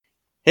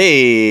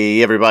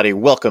Hey, everybody,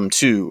 welcome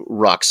to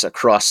Rocks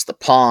Across the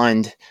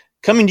Pond.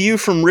 Coming to you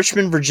from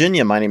Richmond,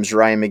 Virginia, my name is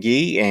Ryan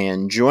McGee,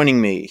 and joining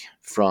me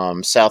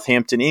from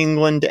Southampton,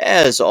 England,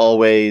 as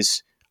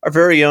always, our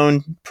very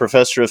own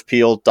Professor of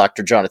Peel,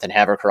 Dr. Jonathan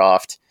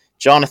Havercroft.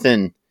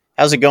 Jonathan,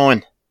 how's it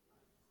going?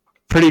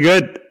 Pretty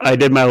good. I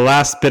did my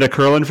last bit of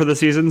curling for the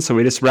season, so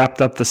we just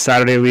wrapped up the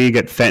Saturday League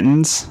at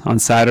Fenton's on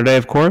Saturday,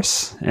 of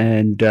course,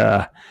 and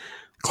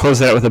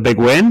closed it out with a big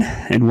win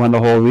and won the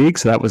whole league,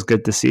 so that was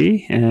good to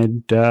see.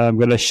 And I'm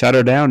going to shut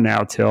her down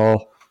now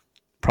till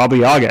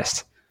probably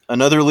August.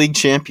 Another league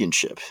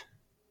championship.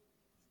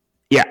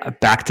 Yeah,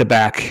 back to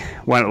back.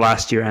 Won it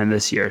last year and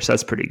this year, so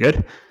that's pretty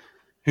good.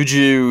 Who'd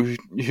you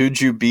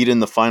beat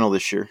in the final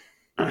this year?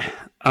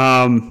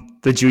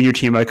 The junior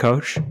team I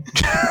coach.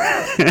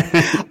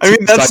 I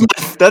mean,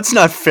 that's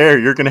not fair.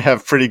 You're going to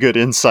have pretty good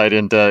insight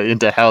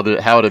into how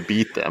to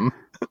beat them.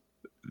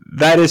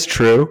 That is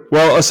true.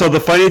 Well, so the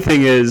funny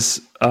thing is,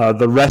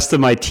 the rest of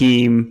my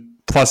team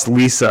plus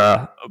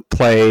Lisa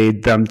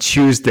played them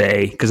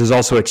Tuesday because there's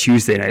also a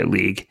Tuesday night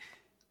league,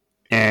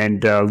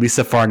 and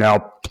Lisa Farnell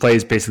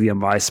plays basically in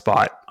my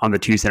spot on the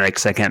Tuesday night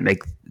because I can't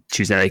make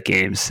Tuesday night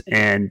games,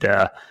 and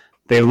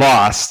they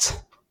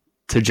lost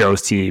to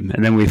Joe's team,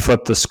 and then we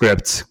flipped the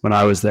script when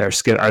I was there.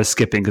 I was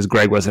skipping because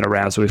Greg wasn't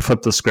around, so we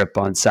flipped the script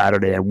on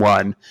Saturday and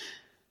won.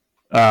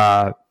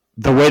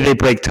 The way they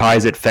break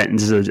ties at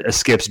Fenton's is a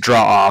skips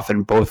draw off,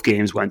 and both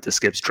games went to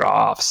skips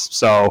draw offs.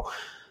 So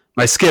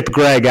my skip,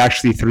 Greg,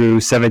 actually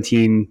threw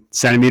 17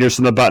 centimeters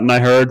from the button, I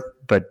heard,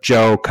 but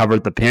Joe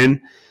covered the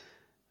pin.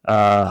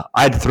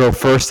 I'd throw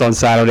first on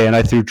Saturday, and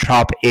I threw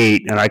top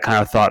 8, and I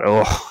kind of thought,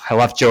 I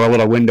left Joe a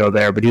little window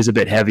there, but he was a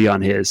bit heavy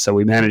on his, so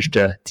we managed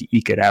to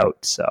eke it out.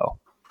 So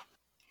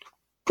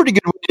pretty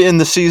good way to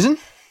end the season.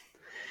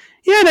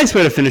 Yeah, nice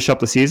way to finish up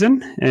the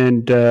season.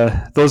 And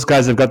those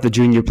guys have got the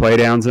junior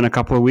playdowns in a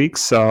couple of weeks,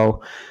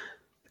 so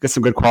got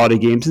some good quality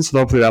games, and so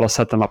hopefully that'll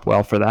set them up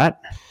well for that.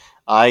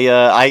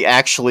 I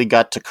actually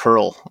got to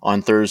curl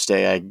on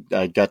Thursday.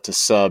 I got to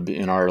sub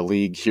in our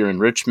league here in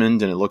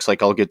Richmond, and it looks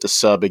like I'll get to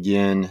sub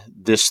again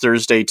this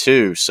Thursday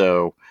too.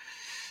 So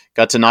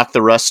got to knock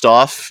the rust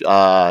off,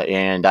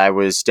 and I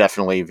was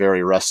definitely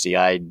very rusty.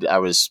 I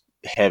was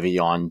heavy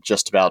on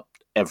just about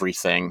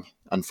everything,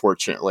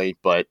 unfortunately,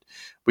 but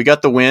we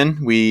got the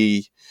win.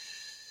 We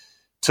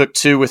took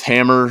 2 with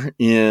Hammer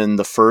in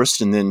the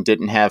first and then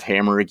didn't have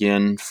Hammer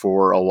again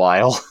for a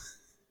while.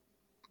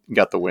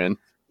 Got the win.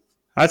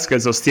 That's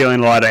good. So stealing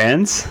a lot of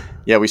ends?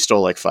 Yeah, we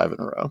stole like 5 in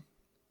a row.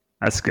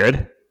 That's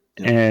good.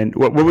 Yeah. And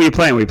what were you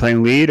playing? Were you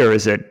playing lead, or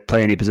is it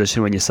play any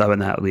position when you sub in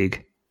that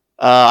league?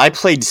 I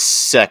played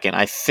second.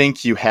 I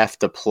think you have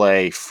to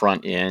play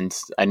front end.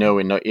 I know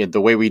in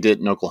the way we did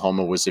in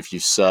Oklahoma was if you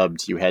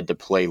subbed, you had to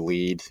play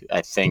lead.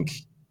 I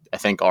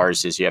think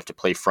ours is you have to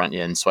play front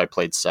end, so I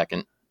played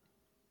second.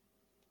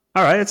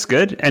 All right, that's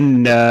good.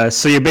 And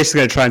so you're basically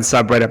going to try and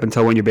sub right up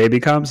until when your baby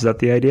comes? Is that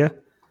the idea?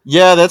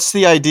 Yeah, that's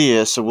the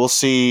idea. So we'll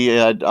see.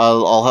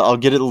 I'll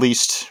get at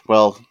least,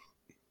 well,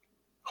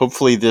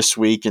 hopefully this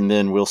week, and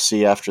then we'll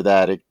see after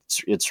that.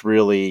 It's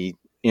really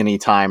any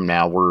time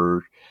now.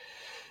 We're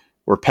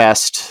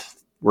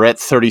at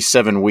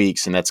 37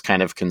 weeks, and that's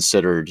kind of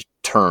considered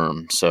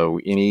term. So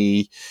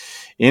any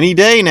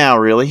day now,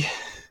 really.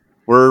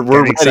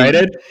 We're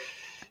excited.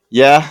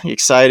 Yeah,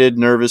 excited,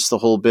 nervous, the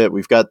whole bit.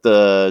 We have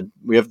the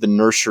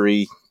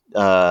nursery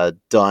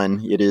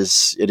done. It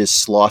is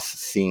sloth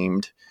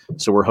themed,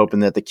 so we're hoping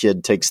that the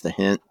kid takes the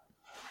hint.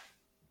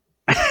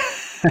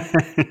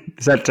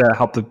 Does that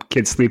help the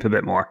kids sleep a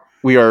bit more?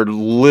 We are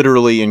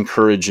literally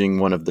encouraging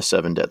one of the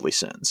 7 deadly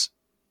sins.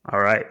 All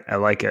right, I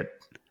like it.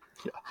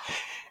 Yeah.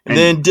 And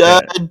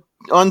then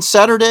on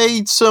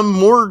Saturday, some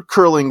more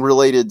curling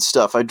related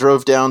stuff. I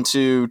drove down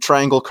to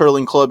Triangle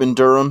Curling Club in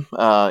Durham,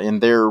 in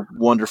their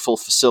wonderful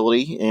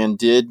facility, and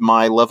did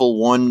my level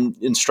 1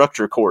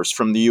 instructor course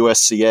from the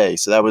USCA.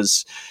 So that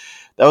was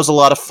a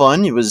lot of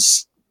fun. It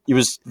was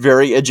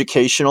very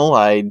educational.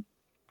 I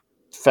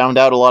found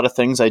out a lot of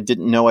things I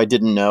didn't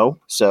know.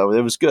 So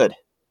it was good.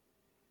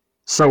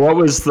 So what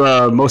was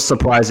the most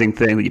surprising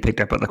thing that you picked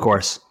up at the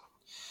course?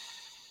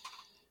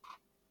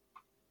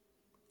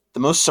 The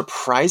most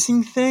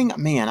surprising thing?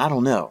 Man, I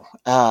don't know.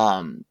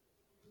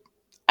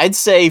 I'd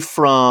say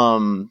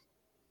from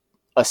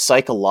the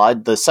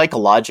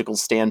psychological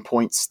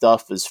standpoint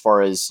stuff, as far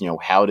as,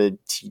 how to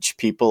teach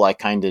people, I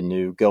kind of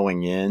knew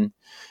going in,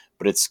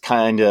 but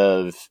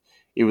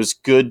it was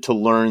good to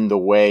learn the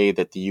way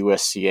that the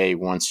USCA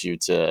wants you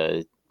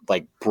to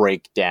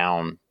break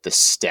down the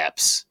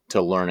steps to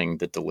learning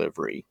the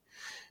delivery.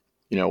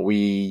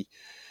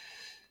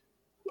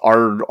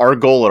 Our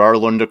goal at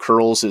Arlunda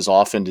Curls is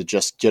often to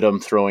just get them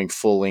throwing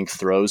full-length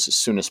throws as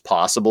soon as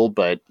possible,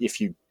 but if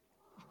you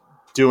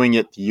doing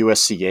it the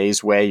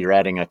USCA's way, you're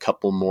adding a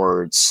couple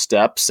more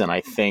steps, and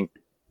I think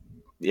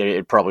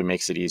it probably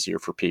makes it easier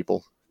for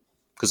people.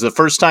 Because the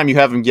first time you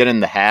have them get in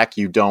the hack,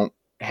 you don't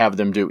have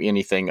them do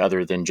anything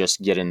other than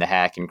just get in the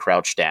hack and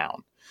crouch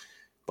down.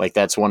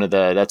 That's one of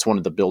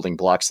the building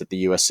blocks that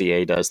the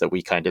USCA does that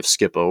we kind of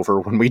skip over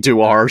when we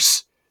do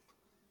ours.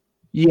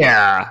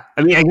 Yeah,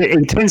 I mean,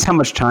 it depends how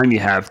much time you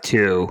have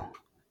too,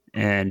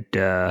 and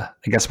I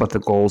guess what the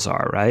goals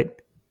are, right?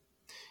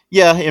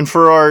 Yeah, and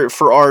for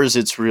ours,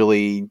 it's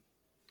really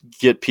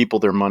get people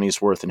their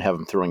money's worth and have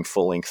them throwing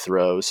full length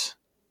throws.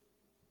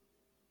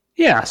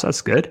 Yeah, so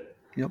that's good.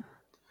 Yep.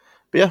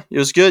 But yeah, it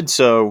was good.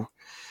 So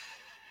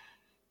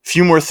a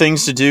few more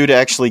things to do to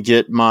actually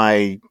get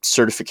my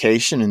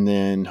certification, and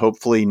then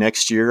hopefully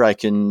next year I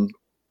can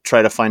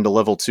try to find a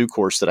level 2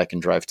 course that I can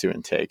drive to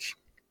and take.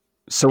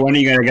 So when are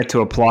you going to get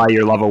to apply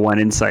your level 1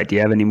 insight? Do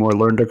you have any more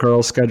learn to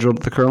curl scheduled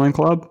at the curling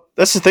club?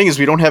 That's the thing is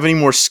we don't have any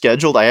more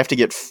scheduled. I have to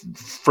get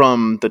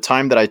from the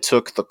time that I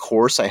took the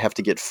course, I have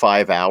to get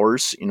 5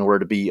 hours in order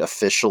to be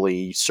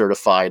officially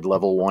certified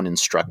level 1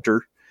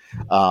 instructor.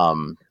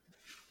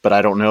 But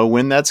I don't know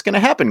when that's going to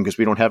happen because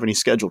we don't have any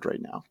scheduled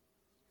right now.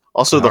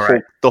 Also,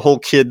 the whole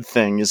kid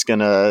thing is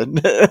gonna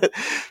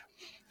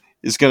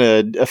is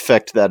gonna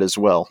affect that as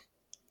well.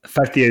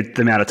 Affect the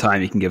amount of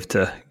time you can give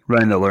to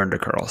running the learn to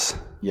curls.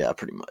 Yeah,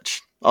 pretty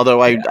much.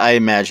 Although I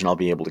imagine I'll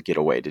be able to get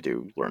away to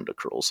do learn to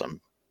curls.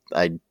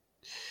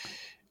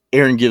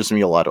 Aaron gives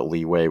me a lot of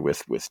leeway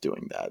with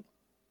doing that.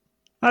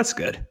 That's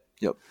good.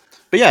 Yep.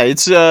 But yeah,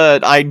 it's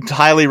I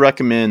highly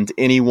recommend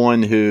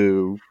anyone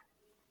who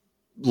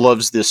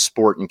loves this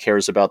sport and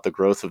cares about the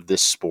growth of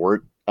this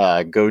sport,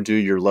 go do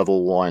your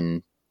level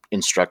 1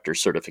 instructor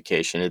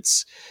certification.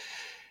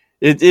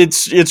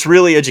 It's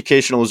really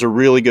educational. It's a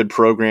really good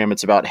program.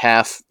 It's about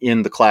half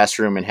in the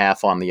classroom and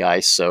half on the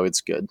ice, so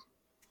it's good.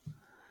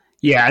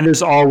 Yeah, and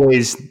there's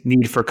always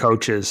need for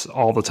coaches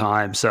all the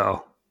time.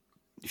 So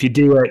if you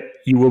do it,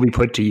 you will be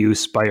put to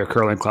use by your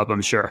curling club,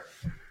 I'm sure.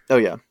 Oh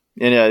yeah,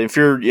 and if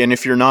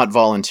you're not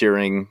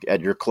volunteering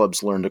at your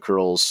club's learn to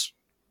curls,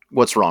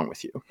 what's wrong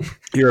with you?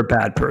 You're a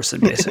bad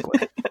person,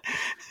 basically.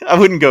 I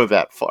wouldn't go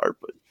that far,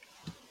 but.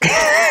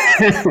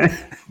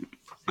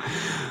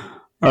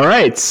 All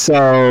right,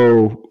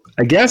 so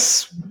I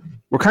guess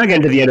we're kind of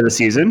getting to the end of the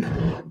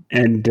season,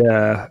 and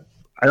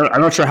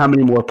I'm not sure how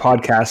many more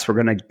podcasts we're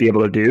going to be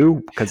able to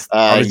do because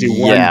obviously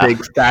one big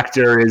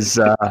factor is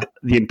the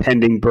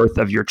impending birth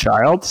of your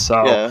child.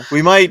 So yeah,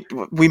 we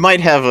might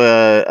have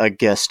a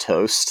guest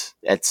host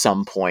at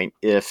some point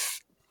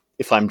if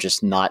I'm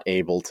just not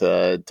able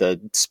to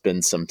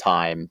spend some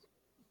time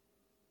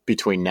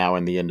between now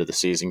and the end of the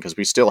season because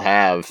we still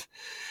have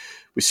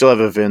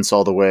events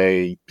all the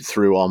way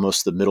through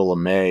almost the middle of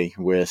May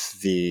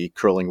with the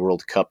Curling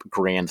World Cup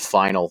Grand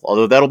Final.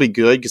 Although that'll be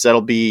good because I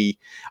will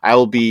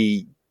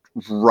be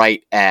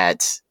right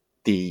at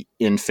the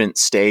infant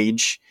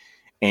stage.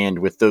 And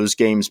with those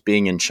games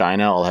being in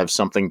China, I'll have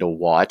something to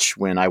watch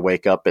when I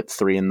wake up at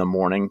 3 a.m.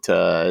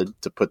 to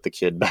put the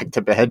kid back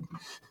to bed.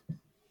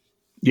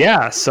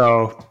 Yeah.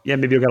 So yeah,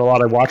 maybe you'll get a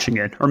lot of watching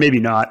it or maybe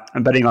not.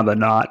 I'm betting on the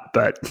not,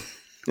 but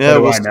yeah,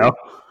 I know.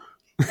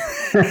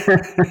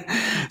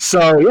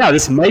 So yeah,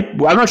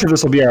 I'm not sure if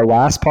this will be our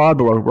last pod,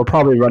 but we're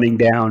probably running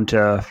down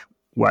to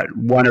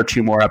 1 or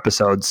 2 more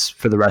episodes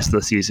for the rest of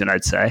the season,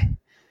 I'd say.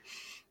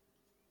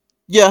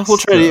 Yeah, we'll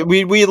try to.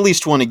 We at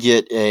least want to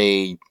get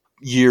a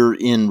year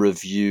in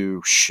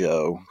review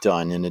show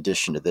done in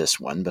addition to this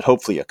one, but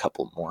hopefully a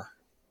couple more.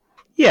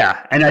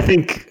 Yeah, and I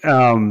think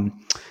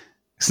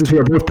since we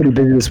were both pretty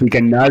busy this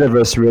weekend, neither of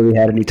us really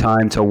had any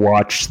time to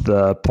watch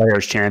the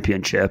Players'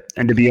 Championship.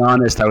 And to be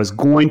honest, I was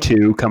going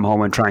to come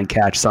home and try and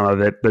catch some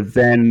of it, but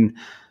then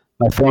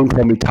my phone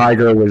told me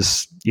Tiger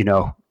was,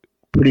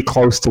 pretty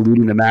close to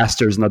leading the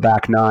Masters in the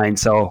back 9,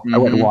 so I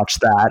went and watched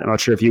that. I'm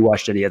not sure if you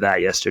watched any of that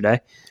yesterday.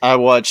 I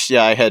watched,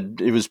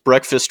 it was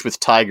breakfast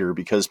with Tiger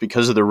because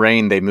of the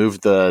rain, they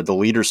moved the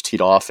leaders teed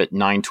off at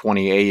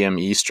 9:20 a.m.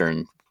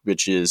 Eastern,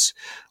 which is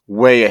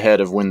way ahead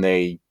of when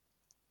they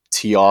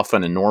tee off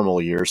in a normal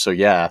year. So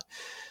yeah,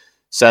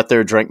 sat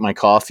there, drank my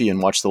coffee,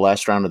 and watched the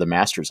last round of the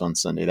Masters on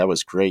Sunday. That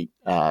was great.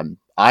 I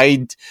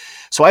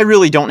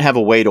really don't have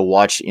a way to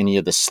watch any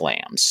of the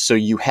slams. So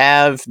you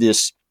have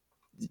this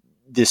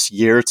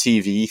Year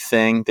TV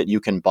thing that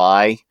you can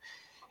buy.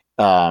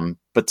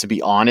 But to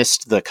be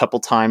honest, the couple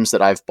times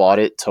that I've bought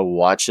it to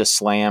watch a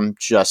slam,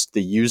 just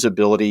the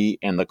usability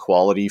and the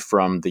quality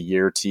from the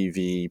Year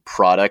TV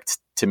product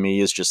to me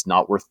is just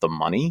not worth the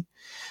money.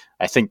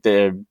 I think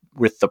that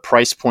with the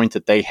price point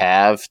that they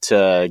have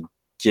to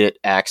get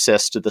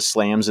access to the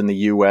slams in the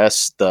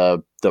US,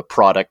 the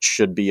product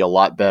should be a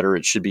lot better.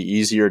 It should be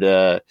easier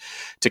to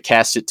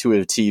cast it to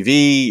a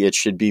TV. It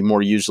should be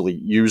more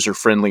user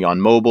friendly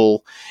on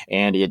mobile,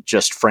 and it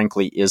just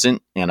frankly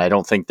isn't. And I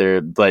don't think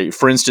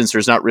for instance,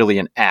 there's not really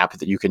an app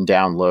that you can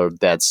download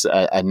that's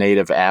a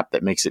native app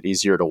that makes it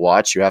easier to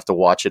watch. You have to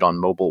watch it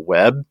on mobile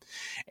web,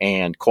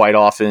 and quite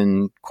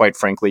often, quite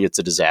frankly, it's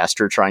a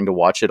disaster trying to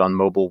watch it on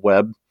mobile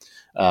web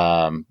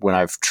when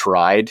I've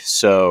tried.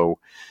 So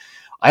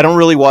I don't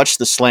really watch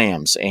the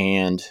slams,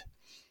 and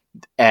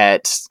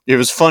it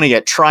was funny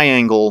at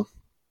Triangle,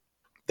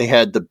 they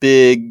had the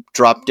big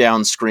drop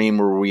down screen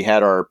where we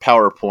had our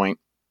PowerPoint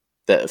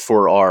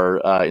for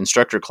our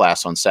instructor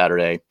class on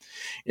Saturday.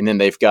 And then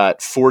they've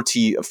got 4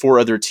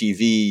 other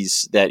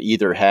TVs that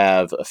either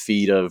have a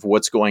feed of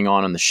what's going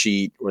on the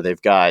sheet, or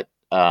they've got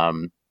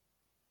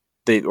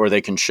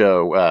they can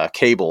show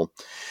cable.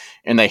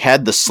 And they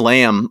had the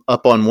slam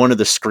up on one of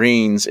the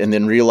screens and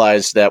then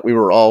realized that we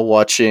were all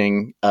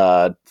watching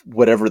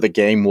whatever the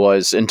game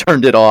was and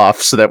turned it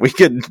off so that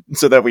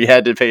we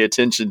had to pay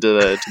attention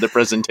to the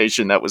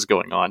presentation that was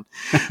going on.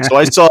 So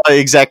I saw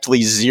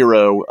exactly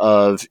zero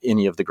of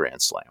any of the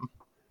Grand Slam.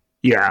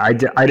 Yeah,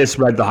 I just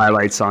read the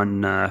highlights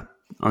on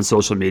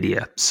social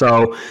media.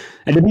 So,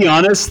 and to be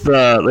honest,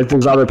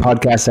 there's other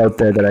podcasts out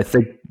there that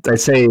I'd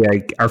say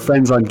like our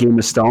friends on Game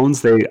of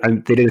Stones, they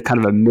did kind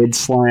of a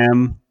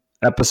mid-slam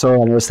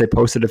episode. I noticed they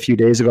posted a few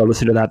days ago. I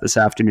listened to that this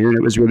afternoon.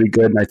 It was really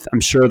good. And I'm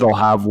sure they'll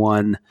have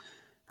one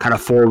kind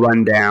of full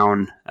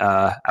rundown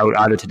out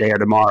either today or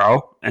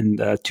tomorrow.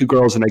 And Two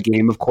Girls in a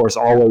Game, of course,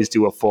 always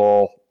do a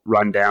full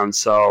rundown.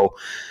 So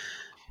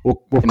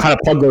we'll kind of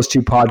plug those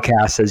two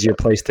podcasts as your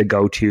place to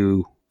go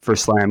to for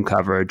slam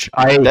coverage.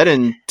 That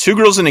and Two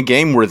Girls in a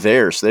Game were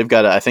there. So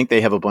I think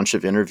they have a bunch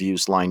of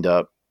interviews lined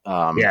up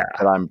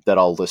that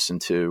I'll listen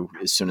to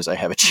as soon as I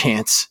have a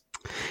chance.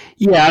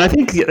 Yeah, and I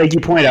think, like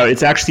you point out,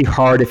 it's actually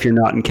hard if you're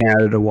not in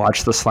Canada to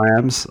watch the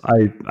slams.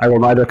 I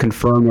will neither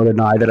confirm nor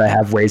deny that I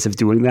have ways of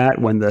doing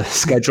that when the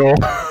schedule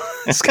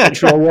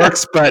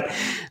works, but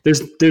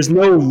there's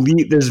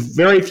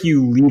very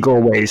few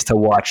legal ways to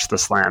watch the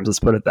slams.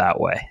 Let's put it that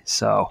way.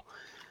 So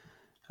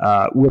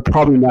we're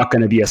probably not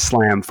going to be a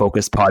slam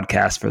focused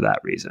podcast for that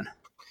reason.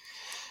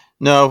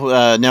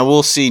 No, now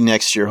we'll see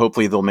next year.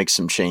 Hopefully, they'll make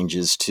some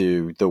changes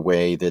to the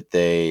way that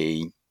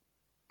they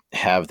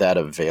have that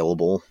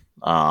available.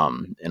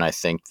 And I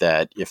think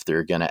that if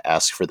they're going to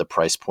ask for the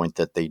price point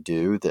that they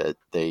do, that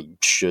they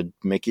should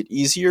make it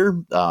easier.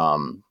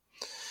 And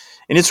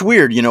it's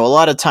weird, a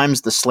lot of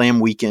times the slam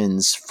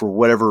weekends, for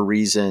whatever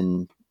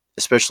reason,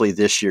 especially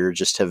this year,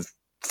 just have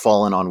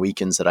fallen on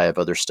weekends that I have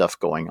other stuff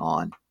going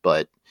on.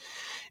 But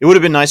it would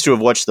have been nice to have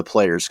watched the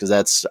Players, because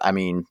that's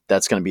going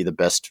to be the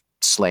best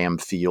slam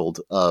field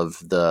of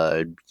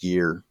the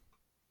year.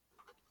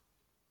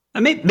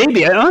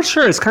 Maybe. I'm not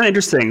sure. It's kind of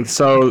interesting.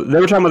 So they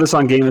were talking about this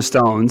on Game of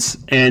Stones.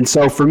 And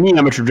so for me,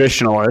 I'm a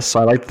traditionalist. So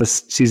I like the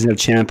Season of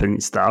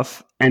Champions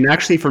stuff. And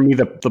actually for me,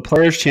 the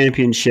Players'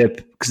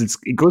 Championship, because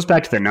it goes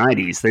back to the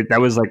 90s. That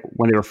was like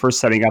when they were first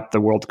setting up the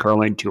World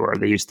Curling Tour.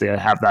 They used to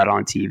have that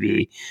on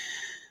TV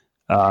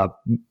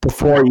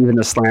before even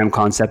the slam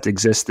concept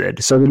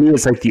existed. So to me,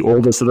 it's like the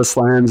oldest of the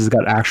slams. It's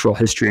got actual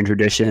history and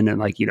tradition. And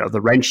like,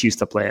 the Wrench used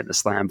to play in the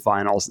slam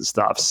finals and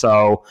stuff.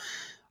 So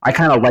I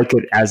kind of like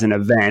it as an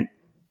event.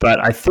 But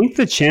I think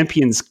the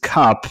Champions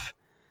Cup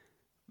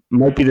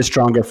might be the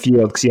stronger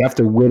field because you have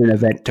to win an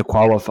event to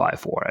qualify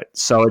for it.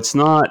 So it's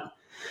not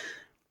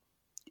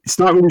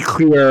really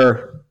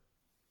clear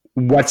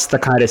what's the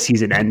kind of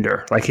season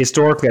ender. Like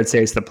historically, I'd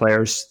say it's the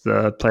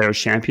Players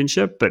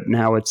Championship, but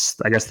now it's,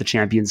 I guess, the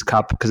Champions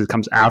Cup because it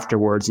comes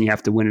afterwards and you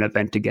have to win an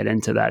event to get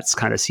into that. It's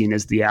kind of seen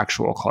as the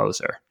actual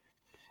closer.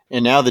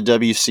 And now the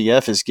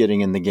WCF is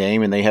getting in the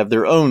game, and they have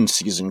their own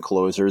season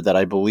closer that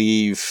I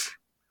believe.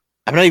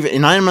 I'm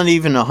not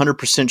even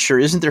 100% sure.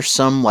 Isn't there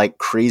some like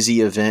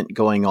crazy event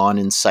going on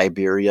in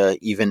Siberia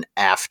even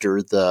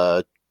after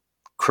the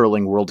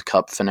Curling World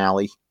Cup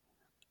finale?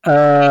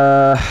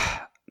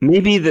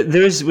 Maybe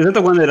was that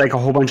the one that like a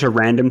whole bunch of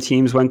random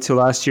teams went to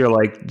last year?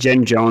 Like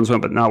Jen Jones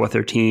went, but not with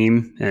her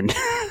team, and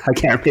I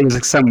can't remember. It was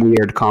like some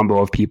weird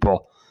combo of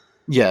people.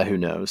 Yeah, who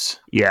knows?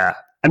 Yeah,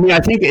 I mean, I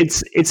think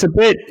it's a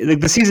bit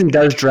like the season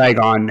does drag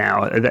on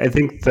now. I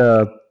think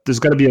there's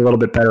got to be a little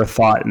bit better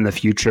thought in the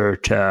future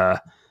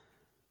to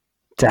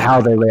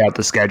how they lay out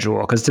the schedule.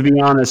 Because to be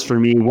honest, for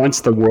me,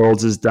 once the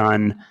Worlds is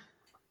done,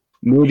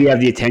 maybe have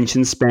the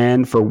attention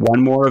span for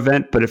one more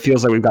event, but it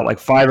feels like we've got like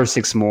 5 or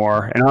 6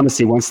 more. And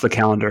honestly, once the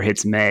calendar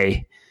hits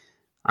May,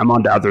 I'm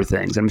on to other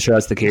things. I'm sure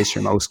that's the case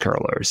for most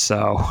curlers.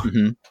 So,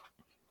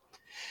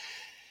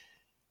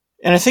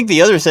 And I think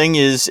the other thing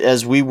is,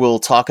 as we will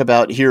talk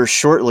about here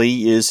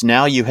shortly, is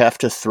now you have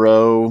to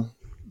throw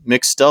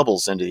mixed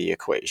doubles into the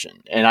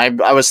equation. And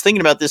I was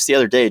thinking about this the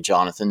other day,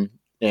 Jonathan,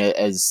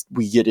 as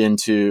we get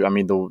into,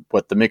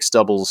 the mixed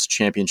doubles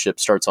championship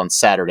starts on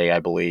Saturday, I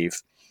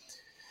believe.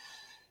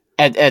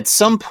 At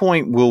some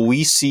point, will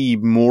we see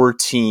more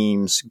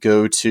teams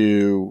go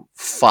to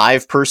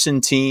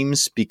 5-person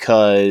teams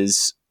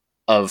because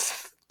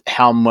of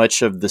how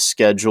much of the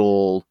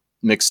schedule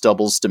mixed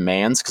doubles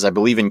demands? Because I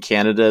believe in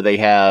Canada, they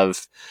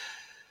have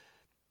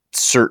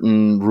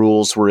certain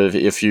rules where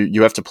if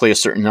you have to play a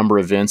certain number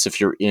of events if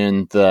you're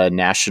in the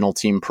national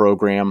team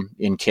program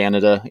in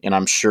Canada. And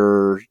I'm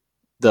sure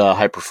the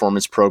high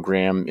performance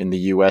program in the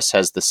US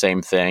has the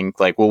same thing.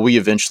 Like, will we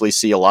eventually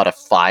see a lot of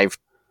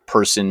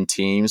 5-person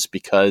teams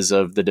because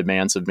of the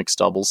demands of mixed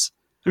doubles?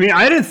 I mean,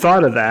 I hadn't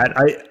thought of that.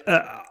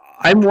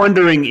 I'm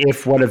wondering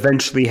if what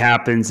eventually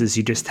happens is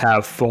you just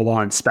have full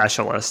on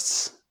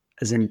specialists,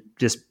 as in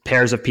just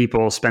pairs of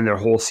people spend their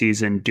whole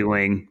season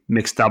doing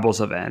mixed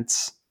doubles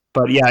events.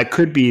 But yeah, it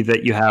could be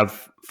that you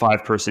have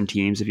 5-person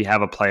teams if you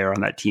have a player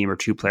on that team or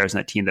 2 players on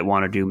that team that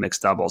want to do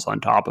mixed doubles on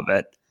top of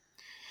it.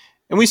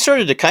 And we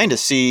started to kind of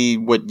see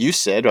what you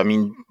said. I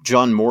mean,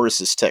 John Morris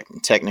is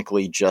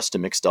technically just a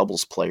mixed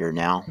doubles player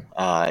now,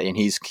 and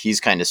he's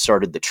kind of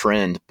started the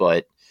trend.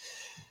 But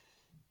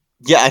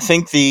yeah, I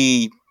think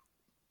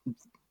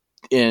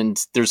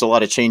there's a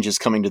lot of changes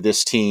coming to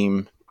this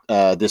team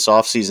this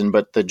offseason.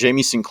 But the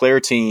Jamie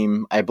Sinclair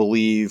team, I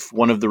believe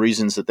one of the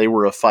reasons that they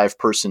were a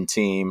 5-person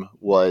team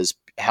was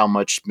how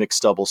much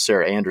mixed doubles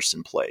Sarah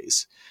Anderson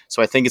plays.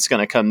 So I think it's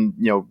going to come,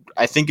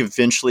 I think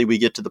eventually we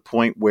get to the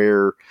point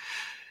where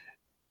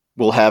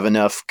we'll have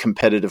enough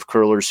competitive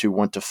curlers who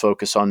want to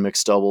focus on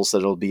mixed doubles that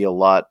there'll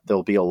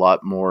be a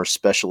lot more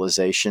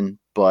specialization.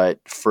 But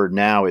for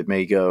now, it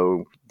may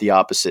go the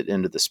opposite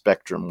end of the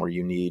spectrum where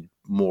you need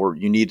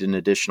an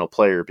additional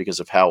player because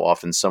of how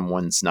often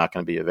someone's not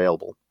going to be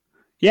available.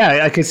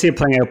 Yeah, I could see it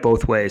playing out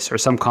both ways or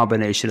some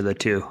combination of the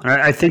two.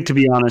 I think, to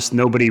be honest,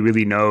 nobody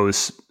really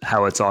knows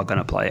how it's all going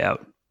to play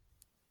out.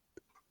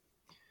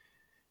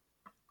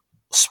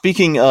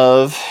 Speaking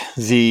of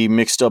the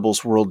Mixed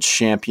Doubles World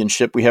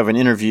Championship, we have an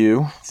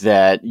interview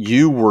that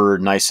you were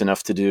nice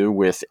enough to do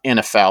with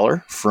Anna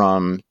Fowler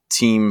from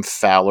Team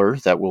Fowler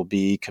that will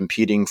be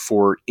competing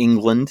for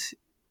England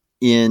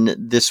in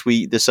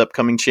this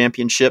upcoming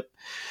championship.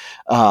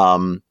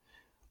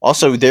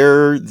 Also,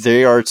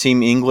 they are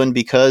Team England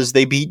because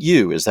they beat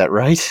you. Is that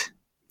right?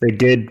 They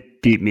did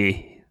beat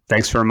me.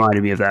 Thanks for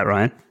reminding me of that,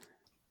 Ryan.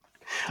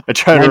 I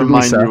try to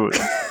remind you.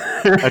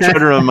 I try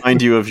to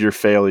remind you of your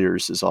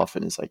failures as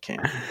often as I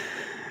can.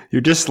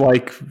 You're just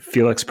like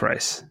Felix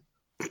Price.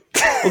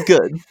 Well,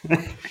 good.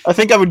 I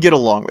think I would get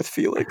along with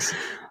Felix.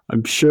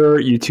 I'm sure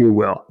you two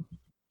will.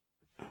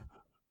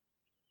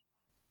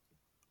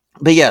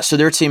 But yeah, so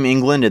they're Team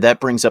England, and that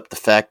brings up the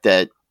fact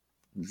that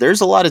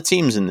there's a lot of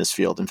teams in this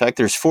field. In fact,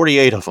 there's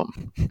 48 of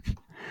them.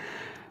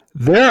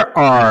 There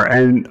are,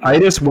 and I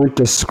just went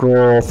to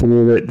scroll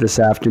through it this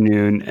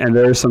afternoon, and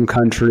there are some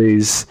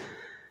countries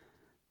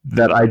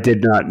that I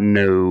did not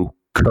know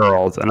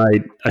curled, and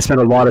I spent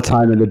a lot of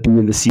time in the B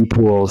and the C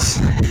pools.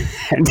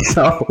 And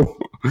so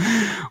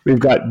we've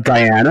got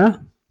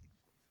Guyana,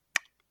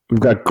 we've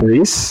got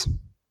Greece,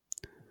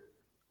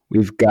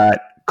 we've got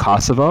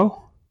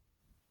Kosovo,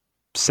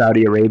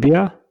 Saudi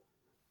Arabia,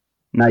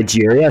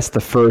 Nigeria. It's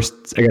the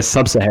first, I guess,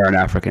 sub-Saharan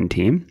African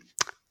team.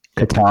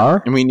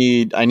 Qatar.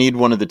 And I need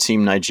one of the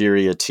Team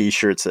Nigeria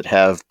t-shirts that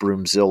have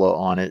Broomzilla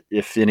on it.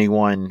 If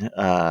anyone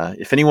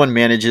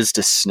manages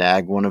to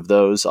snag one of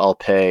those, I'll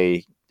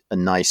pay a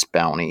nice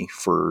bounty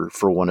for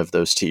one of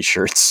those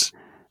t-shirts.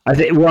 I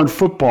think on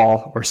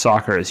football, or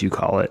soccer as you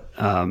call it,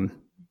 the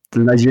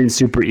Nigerian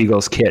Super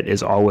Eagles kit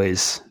is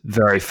always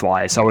very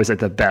fly. It's always like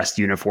the best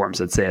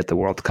uniforms, I'd say, at the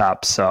World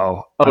Cup.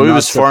 So it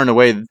was far and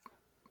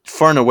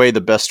away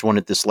the best one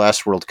at this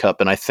last World Cup,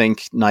 and I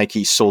think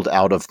Nike sold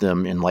out of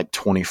them in like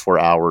 24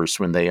 hours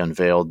when they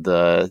unveiled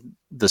the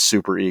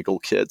Super Eagle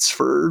kits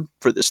for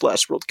this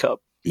last World Cup.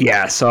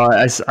 Yeah, so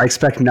I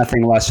expect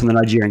nothing less from the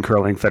Nigerian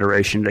Curling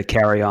Federation to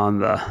carry on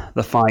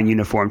the fine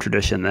uniform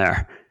tradition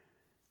there.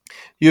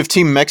 You have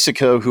Team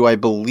Mexico, who I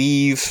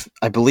believe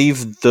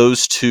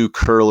those two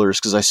curlers,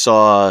 because I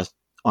saw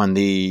on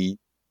the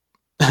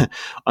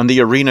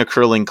Arena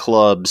Curling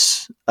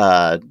Club's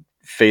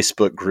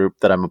Facebook group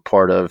that I'm a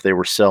part of, they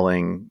were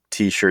selling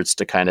t-shirts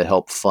to kind of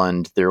help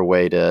fund their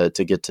way to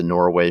get to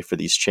Norway for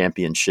these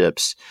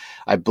championships.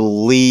 I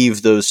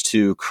believe those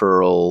two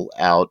curl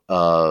out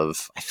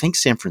of, I think,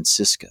 San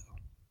Francisco.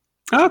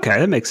 Okay,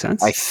 that makes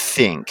sense. I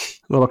think.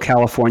 A little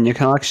California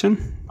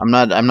connection. I'm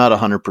not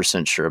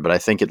 100% sure, but I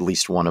think at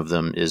least one of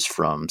them is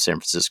from San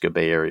Francisco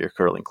Bay Area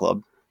Curling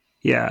Club.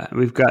 Yeah,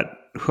 we've got,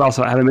 who else?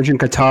 Have I mentioned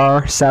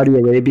Qatar, Saudi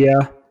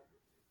Arabia,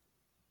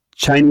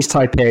 Chinese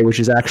Taipei, which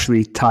is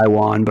actually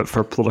Taiwan, but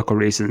for political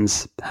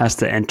reasons has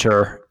to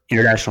enter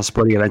international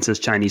sporting events as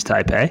Chinese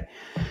Taipei.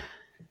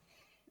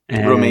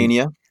 And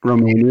Romania.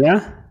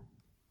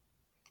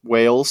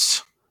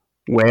 Wales.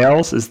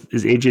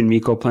 Is Adrian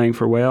Miko playing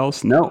for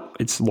Wales? No,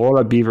 it's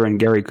Laura Beaver and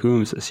Gary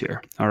Coombs this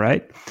year. All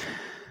right.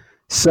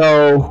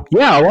 So,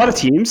 yeah, a lot of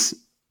teams.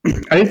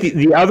 I think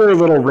the other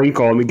little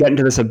wrinkle, and we get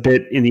into this a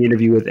bit in the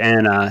interview with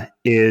Anna,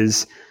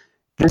 is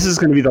this is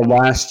going to be the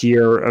last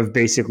year of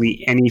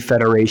basically any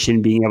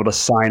federation being able to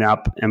sign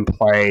up and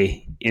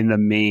play in the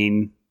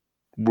main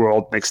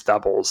World Mixed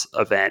Doubles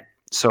event.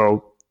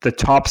 So the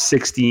top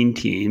 16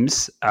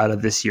 teams out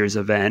of this year's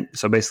event,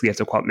 so basically you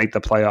have to make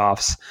the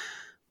playoffs,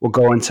 will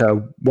go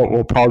into what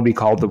will probably be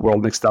called the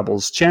World Mixed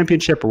Doubles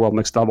Championship or World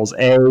Mixed Doubles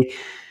A.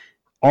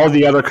 All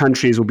the other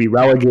countries will be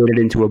relegated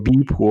into a B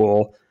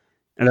pool.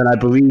 And then I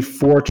believe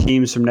 4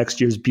 teams from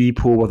next year's B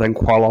pool will then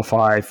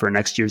qualify for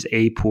next year's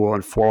A pool,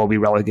 and 4 will be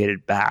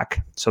relegated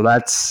back. So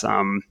that's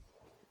one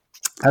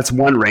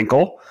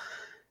wrinkle.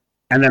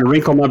 And then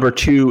wrinkle number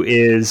 2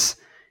 is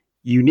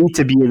you need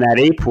to be in that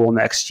A pool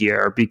next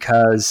year,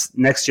 because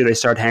next year they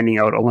start handing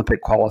out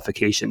Olympic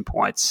qualification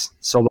points.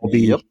 So there'll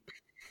be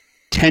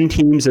 10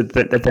 teams at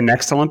the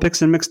next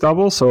Olympics in mixed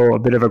doubles, so a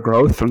bit of a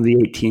growth from the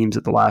 8 teams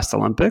at the last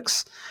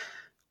Olympics.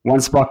 1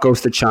 spot goes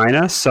to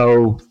China,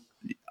 so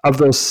of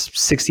those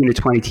 16 to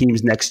 20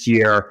 teams next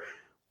year,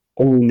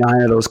 only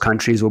 9 of those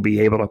countries will be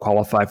able to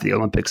qualify for the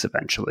Olympics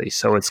eventually.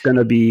 So it's going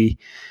to be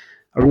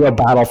a real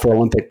battle for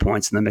Olympic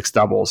points in the mixed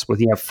doubles, with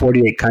you have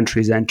 48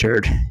 countries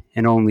entered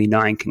and only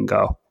 9 can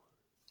go.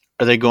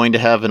 Are they going to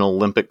have an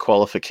Olympic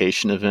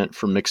qualification event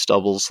for mixed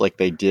doubles like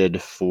they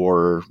did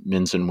for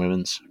men's and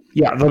women's?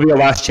 Yeah, there'll be a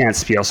last chance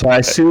spiel. So I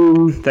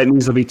assume that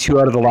means there'll be 2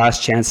 out of the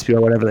last chance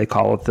spiel, whatever they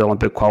call it, the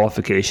Olympic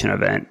qualification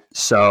event.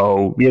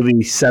 So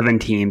really 7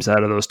 teams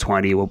out of those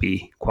 20 will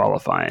be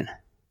qualifying.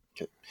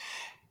 Okay.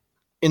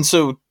 And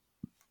so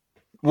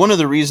one of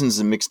the reasons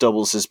the mixed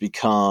doubles has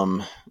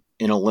become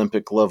an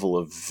Olympic level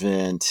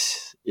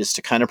event is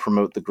to kind of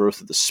promote the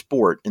growth of the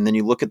sport. And then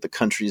you look at the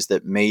countries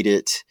that made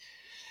it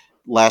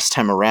last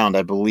time around.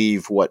 I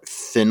believe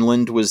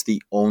Finland was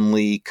the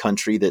only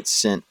country that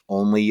sent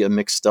only a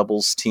mixed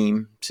doubles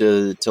team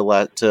to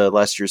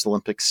last year's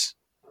Olympics.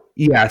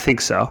 Yeah, I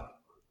think so.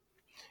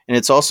 And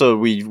it's also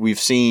we've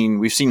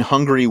seen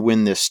Hungary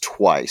win this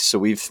twice. So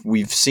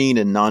we've seen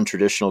a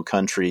non-traditional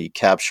country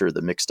capture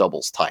the mixed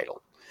doubles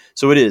title.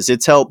 So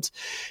it's helped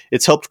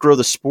grow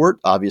the sport,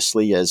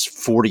 obviously, as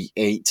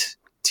 48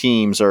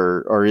 teams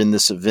are in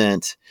this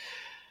event.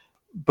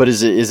 But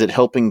is it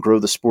helping grow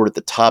the sport at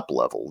the top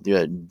level?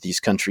 These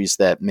countries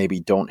that maybe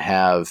don't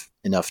have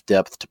enough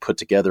depth to put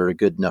together a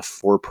good enough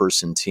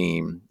 4-person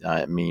team.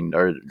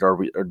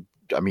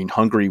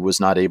 Hungary was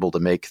not able to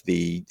make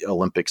the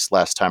Olympics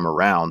last time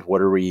around.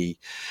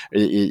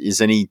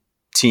 Is any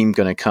team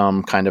going to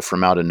come kind of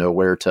from out of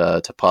nowhere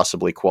to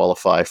possibly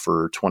qualify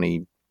for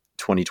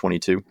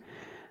 2022?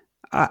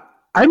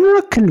 I'm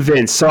not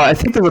convinced. So I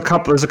think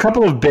there's a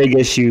couple of big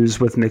issues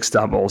with mixed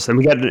doubles, and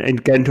we get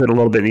into it a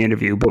little bit in the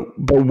interview.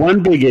 But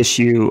one big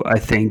issue I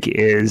think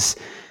is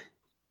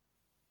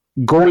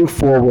going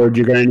forward,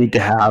 you're going to need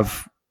to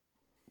have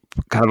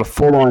kind of a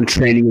full-on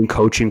training and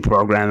coaching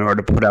program in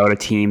order to put out a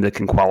team that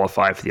can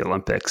qualify for the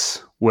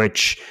Olympics.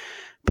 Which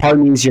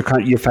probably means your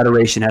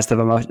federation has to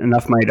have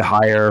enough money to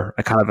hire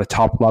a kind of a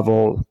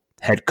top-level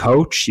head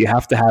coach. You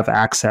have to have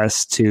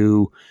access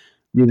to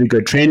really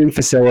good training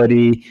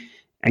facility.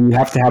 And you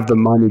have to have the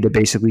money to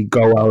basically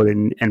go out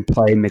and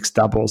play mixed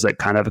doubles at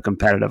kind of a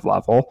competitive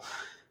level.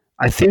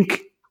 I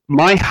think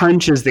my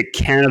hunch is that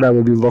Canada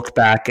will be looked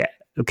back at,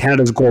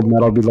 Canada's gold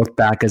medal will be looked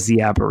back as the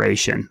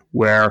aberration,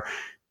 where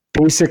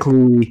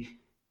basically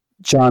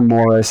John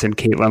Morris and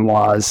Caitlin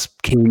Laws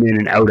came in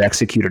and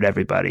out-executed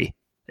everybody.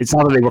 It's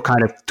not that they were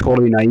kind of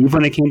totally naive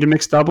when it came to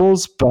mixed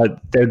doubles,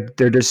 but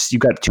they're just, you've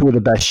got 2 of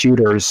the best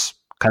shooters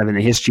kind of in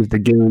the history of the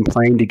game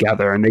playing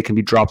together, and they can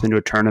be dropped into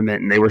a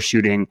tournament, and they were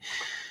shooting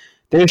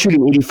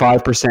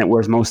 85%,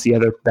 whereas most of the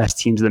other best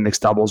teams in the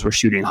mixed doubles were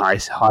shooting high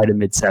to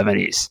mid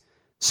 70s.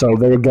 So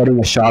they were getting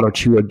a shot or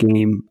 2 a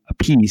game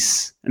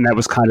apiece, and that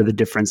was kind of the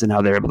difference in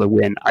how they're able to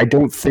win. I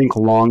don't think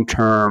long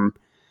term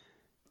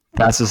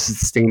that's a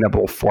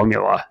sustainable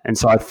formula, and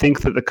so I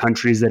think that the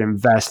countries that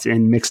invest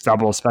in mixed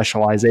double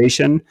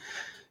specialization,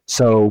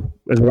 so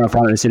as we're going to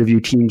find in this interview,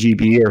 Team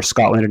GB or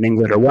Scotland and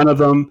England are one of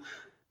them,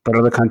 but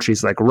other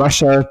countries like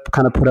Russia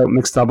kind of put out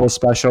mixed double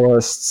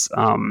specialists.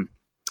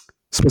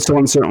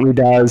 Switzerland certainly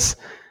does.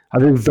 I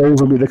think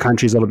those will be the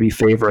countries that will be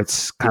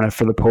favorites kind of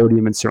for the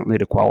podium and certainly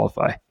to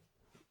qualify.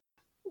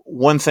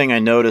 One thing I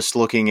noticed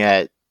looking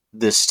at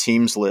this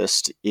teams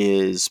list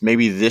is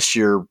maybe this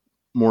year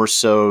more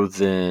so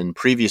than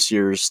previous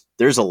years,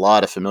 there's a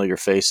lot of familiar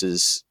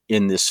faces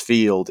in this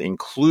field,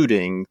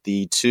 including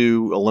the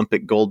 2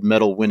 Olympic gold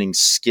medal winning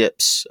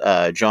skips,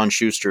 John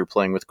Schuster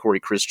playing with Corey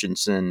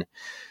Christensen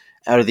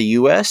out of the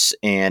U.S.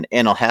 and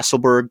Anna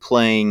Hasselberg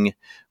playing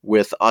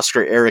with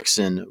Oscar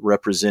Eriksson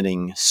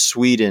representing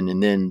Sweden.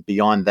 And then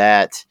beyond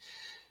that,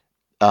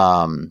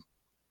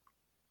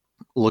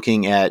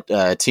 looking at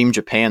Team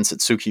Japan,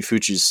 Satsuki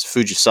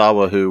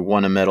Fujisawa, who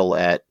won a medal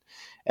at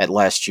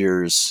last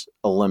year's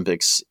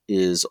Olympics,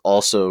 is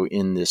also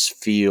in this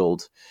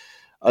field.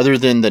 Other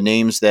than the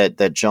names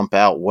that jump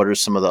out, what are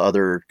some of the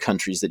other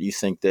countries that you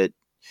think that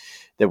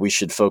we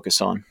should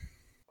focus on?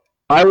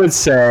 I would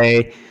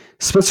say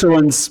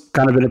Switzerland's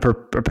kind of been a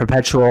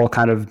perpetual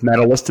kind of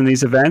medalist in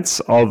these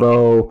events,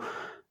 although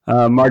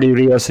Marty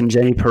Rios and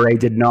Jenny Perret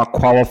did not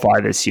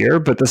qualify this year.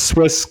 But the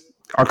Swiss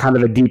are kind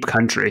of a deep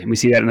country. We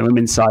see that in the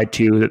women's side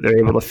too, that they're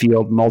able to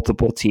field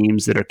multiple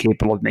teams that are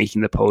capable of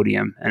making the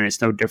podium, and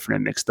it's no different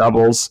in mixed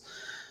doubles.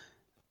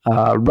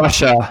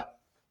 Russia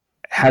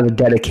has a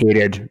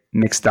dedicated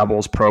mixed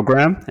doubles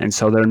program, and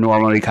so they're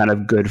normally kind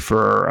of good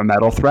for a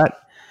medal threat.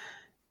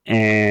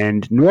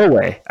 And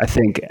Norway, I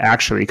think,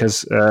 actually,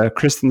 because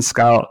Kristen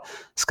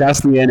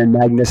Skaslien and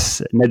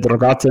Magnus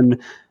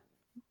Nedregaten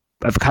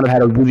have kind of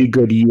had a really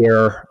good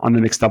year on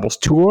the mixed doubles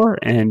tour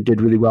and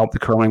did really well at the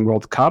Curling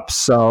World Cup.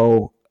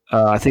 So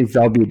I think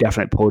they'll be a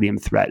definite podium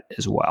threat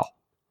as well.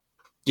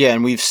 Yeah,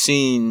 and we've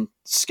seen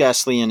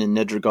Skaslien and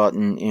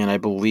Nedregaten, and I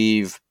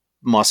believe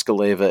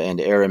Moskaleva and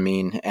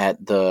Aramin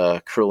at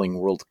the Curling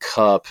World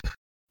Cup.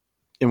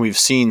 And we've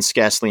seen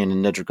Skaslien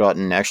and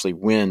Nedregaten actually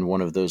win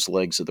one of those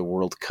legs of the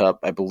World Cup.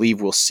 I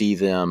believe we'll see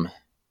them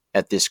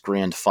at this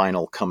grand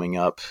final coming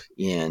up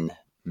in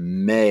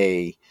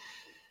May.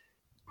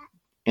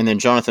 And then,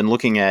 Jonathan,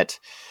 looking at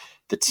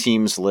the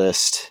teams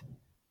list,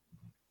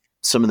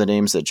 some of the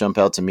names that jump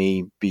out to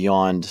me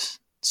beyond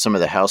some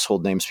of the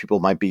household names people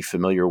might be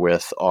familiar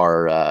with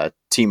are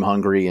Team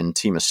Hungary and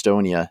Team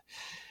Estonia.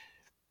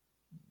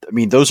 I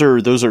mean, those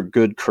are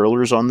good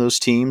curlers on those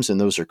teams,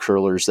 and those are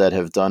curlers that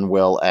have done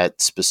well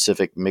at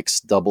specific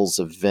mixed doubles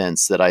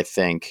events that I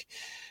think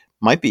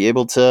might be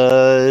able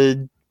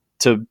to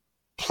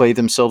play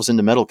themselves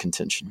into medal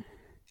contention.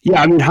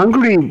 Yeah, I mean,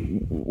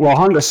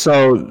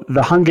 so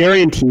the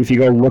Hungarian team, if you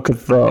go look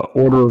at the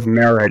order of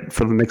merit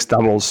for the mixed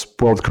doubles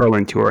World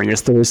Curling Tour, and yes,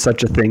 there is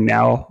such a thing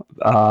now,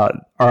 are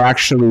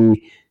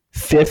actually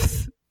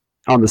fifth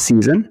on the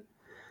season.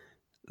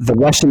 The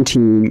Russian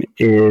team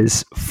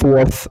is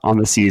fourth on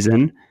the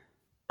season.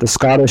 The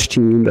Scottish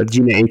team, the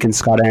Gina Aiken,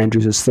 Scott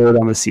Andrews, is third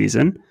on the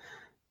season.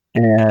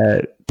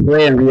 Pere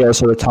and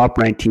Rios are the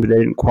top-ranked team, but they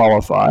didn't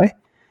qualify.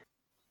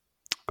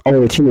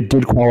 Although the team that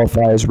did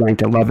qualify is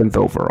ranked 11th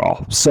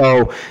overall.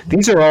 So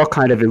these are all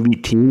kind of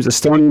elite teams. The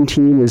Estonian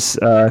team is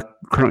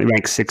currently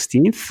ranked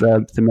 16th,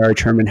 the Mary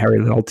Sherman, Harry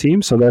Little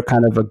team. So they're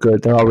kind of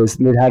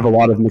they have a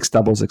lot of mixed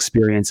doubles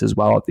experience as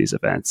well at these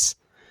events.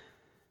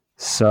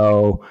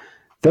 So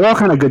they're all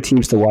kind of good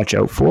teams to watch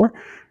out for.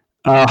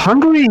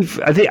 Hungary,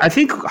 I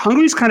think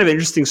Hungary's kind of an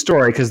interesting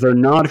story because they're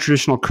not a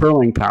traditional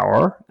curling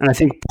power. And I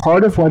think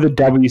part of why the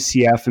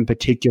WCF in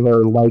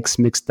particular likes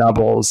mixed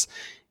doubles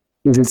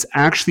is it's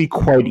actually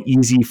quite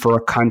easy for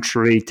a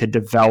country to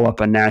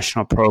develop a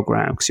national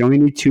program because you only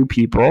need two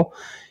people.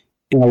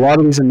 In a lot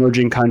of these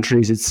emerging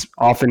countries, it's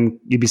often,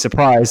 you'd be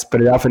surprised,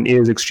 but it often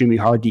is extremely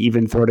hard to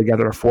even throw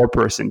together a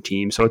four-person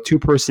team. So a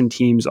two-person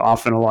team is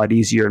often a lot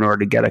easier in order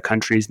to get a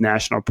country's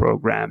national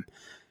program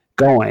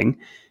going.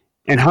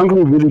 And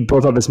Hungary really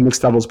built up this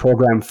mixed doubles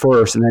program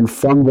first, and then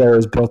from there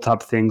has built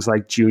up things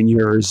like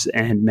juniors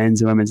and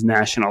men's and women's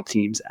national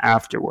teams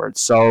afterwards.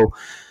 So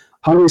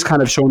Hungary's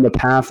kind of shown the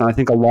path, and I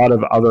think a lot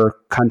of other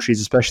countries,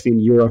 especially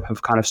in Europe,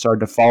 have kind of started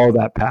to follow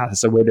that path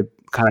as a way to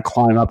kind of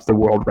climb up the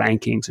world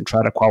rankings and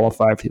try to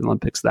qualify for the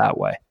Olympics that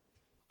way.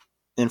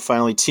 And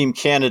finally, Team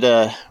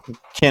Canada.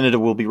 Canada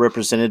will be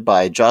represented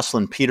by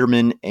Jocelyn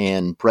Peterman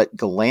and Brett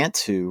Gallant,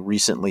 who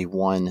recently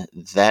won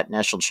that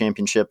national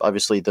championship.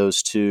 Obviously,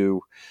 those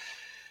two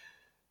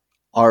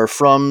are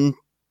from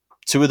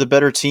two of the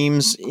better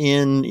teams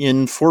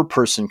in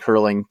four-person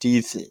curling.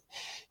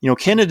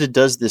 Canada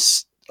does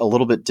this a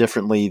little bit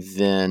differently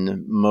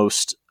than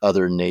most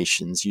other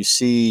nations. You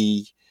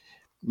see,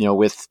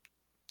 with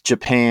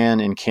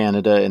Japan and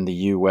Canada and the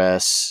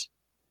US,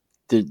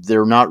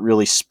 they're not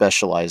really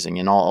specializing,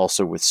 and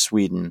also with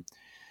Sweden.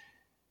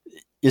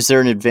 Is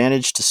there an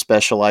advantage to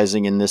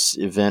specializing in this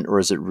event,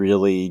 or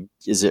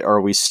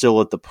are we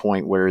still at the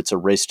point where it's a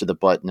race to the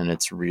button and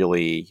it's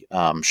really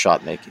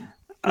shot making?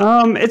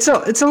 It's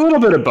a little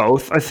bit of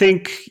both. I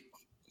think,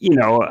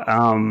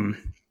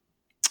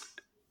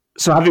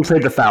 so having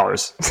played the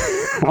Fowlers,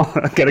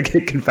 I've got to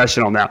get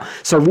confessional now.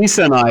 So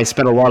Lisa and I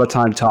spent a lot of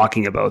time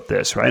talking about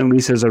this, right? And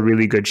Lisa's a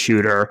really good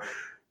shooter,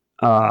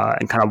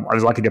 and I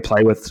was lucky to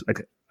play with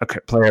a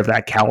player of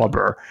that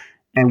caliber.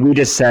 And we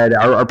just said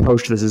our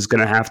approach to this is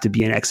going to have to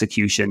be an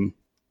execution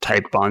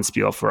type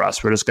bonspiel for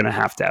us. We're just going to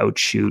have to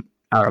outshoot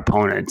our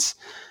opponents.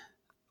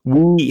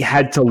 We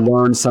had to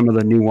learn some of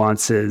the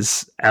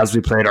nuances as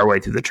we played our way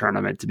through the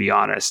tournament, to be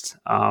honest.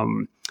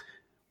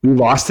 We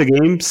lost a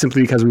game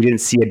simply because we didn't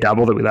see a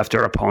double that we left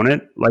our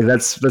opponent. Like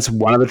that's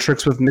one of the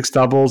tricks with mixed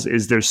doubles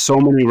is there's so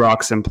many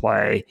rocks in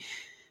play.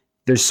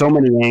 There's so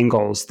many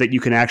angles that you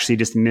can actually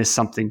just miss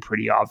something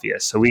pretty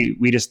obvious. So we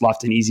just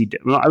left an easy,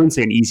 I wouldn't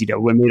say an easy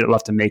double. We made it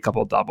left a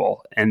makeable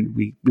double, and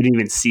we didn't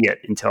even see it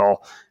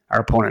until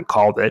our opponent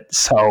called it.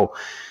 So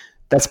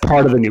that's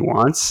part of the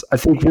nuance. I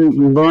think we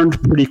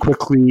learned pretty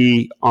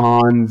quickly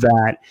on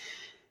that.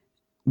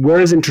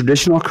 Whereas in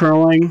traditional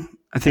curling,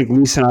 I think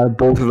Lisa and I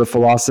both have the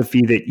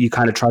philosophy that you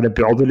kind of try to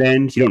build an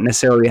end. You don't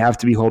necessarily have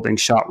to be holding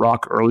shot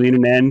rock early in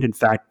an end. In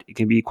fact, it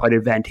can be quite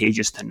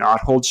advantageous to not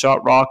hold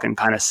shot rock and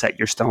kind of set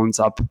your stones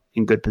up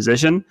in good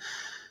position.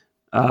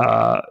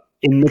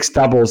 In mixed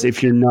doubles,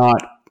 if you're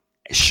not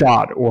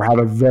shot or have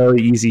a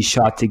very easy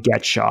shot to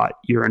get shot,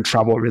 you're in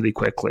trouble really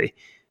quickly.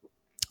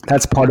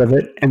 That's part of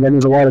it. And then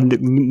there's a lot of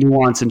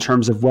nuance in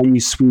terms of when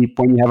you sweep,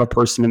 when you have a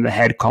person in the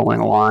head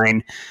calling a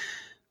line.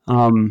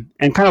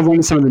 And kind of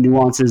learning some of the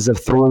nuances of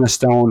throwing a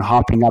stone,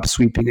 hopping up,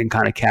 sweeping, and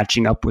kind of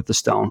catching up with the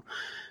stone,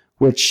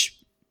 which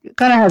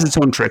kind of has its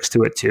own tricks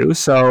to it too.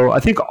 So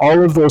I think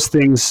all of those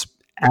things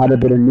add a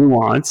bit of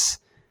nuance.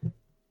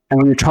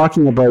 And when you're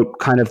talking about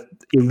kind of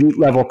elite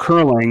level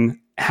curling,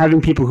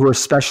 having people who are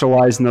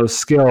specialized in those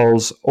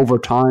skills over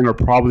time are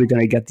probably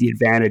going to get the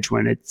advantage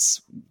when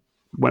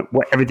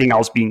everything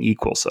else being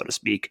equal, so to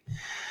speak.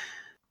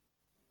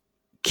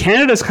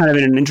 Canada's kind of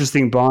in an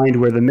interesting bind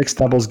where the mixed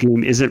doubles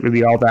game isn't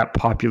really all that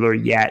popular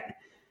yet.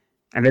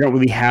 And they don't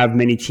really have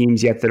many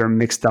teams yet that are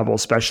mixed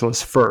doubles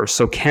specialists first.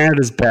 So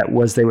Canada's bet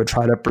was they would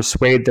try to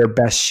persuade their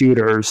best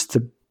shooters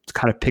to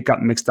kind of pick up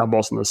mixed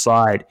doubles on the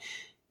side.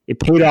 It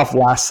paid off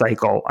last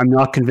cycle. I'm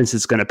not convinced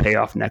it's going to pay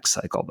off next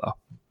cycle, though.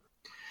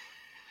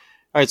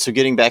 All right, so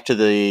getting back to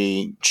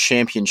the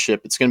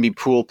championship, it's going to be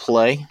pool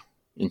play.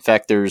 In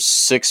fact, there's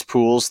 6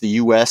 pools. The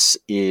U.S.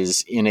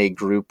 is in a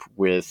group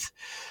with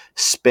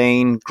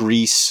Spain,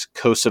 Greece,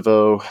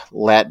 Kosovo,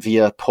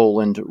 Latvia,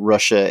 Poland,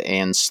 Russia,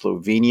 and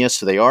Slovenia.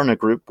 So they are in a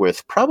group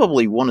with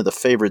probably one of the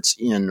favorites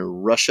in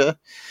Russia.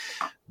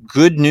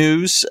 Good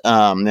news,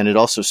 and it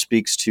also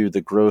speaks to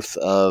the growth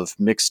of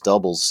mixed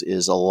doubles,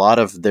 is a lot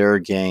of their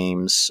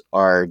games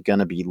are going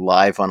to be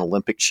live on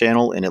Olympic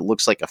Channel, and it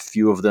looks like a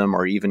few of them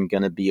are even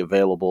going to be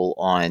available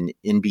on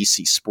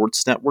NBC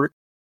Sports Network.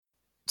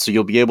 So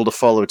you'll be able to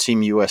follow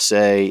Team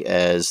USA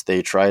as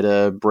they try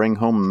to bring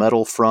home a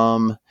medal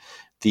from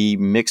the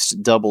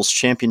Mixed Doubles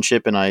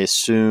Championship, and I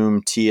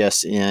assume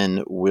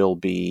TSN will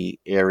be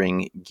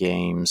airing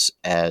games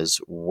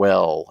as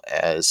well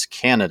as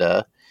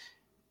Canada.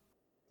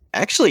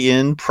 Actually,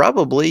 in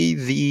probably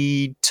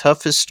the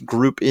toughest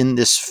group in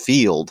this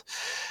field.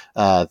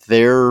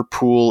 Their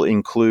pool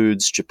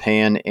includes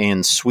Japan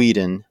and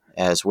Sweden,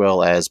 as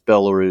well as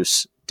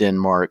Belarus,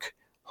 Denmark,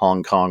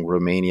 Hong Kong,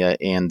 Romania,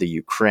 and the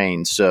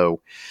Ukraine.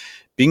 So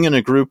being in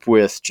a group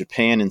with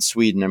Japan and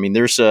Sweden, I mean,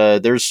 there's a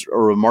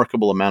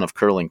remarkable amount of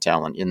curling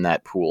talent in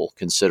that pool,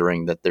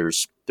 considering that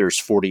there's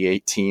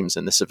 48 teams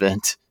in this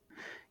event.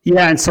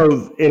 Yeah, and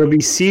so it'll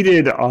be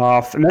seeded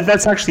off, and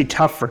that's actually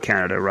tough for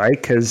Canada, right?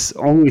 Because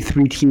only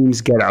 3 teams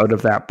get out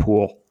of that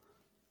pool,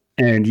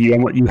 and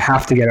you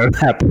have to get out of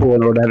that pool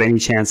in order to have any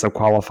chance of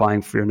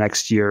qualifying for your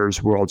next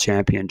year's World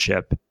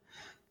Championship.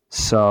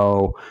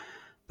 So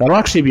that'll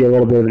actually be a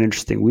little bit of an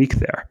interesting week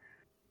there.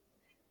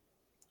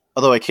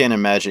 Although I can't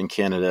imagine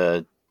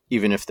Canada,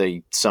 even if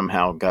they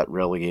somehow got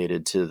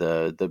relegated to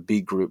the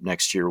B group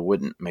next year,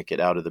 wouldn't make it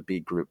out of the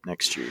B group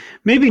next year.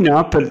 Maybe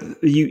not, but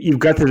you've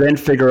got to then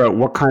figure out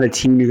what kind of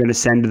team you're going to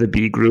send to the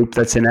B group.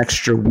 That's an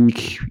extra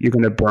week you're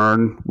going to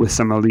burn with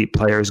some elite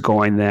players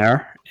going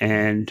there.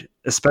 And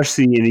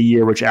especially in a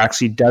year which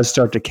actually does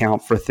start to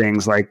count for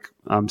things like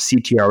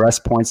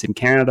CTRS points in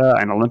Canada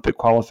and Olympic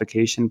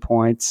qualification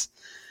points,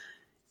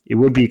 it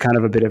would be kind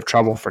of a bit of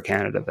trouble for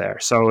Canada there.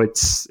 So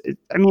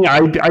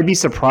I'd be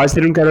surprised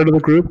they don't get out of the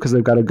group because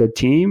they've got a good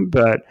team.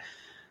 But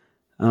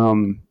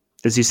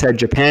as you said,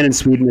 Japan and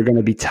Sweden are going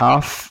to be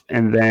tough.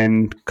 And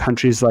then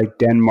countries like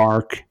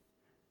Denmark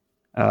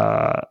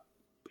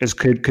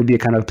could be a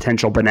kind of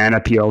potential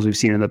banana peels we've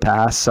seen in the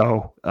past.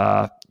 So,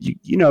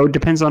 it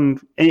depends on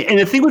 – and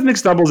the thing with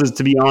mixed doubles is,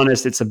 to be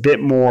honest, it's a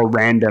bit more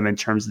random in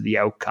terms of the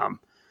outcome.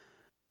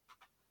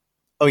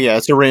 Oh, yeah,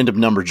 it's a random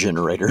number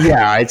generator.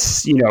 Yeah,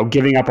 it's,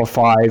 giving up a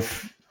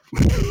 5.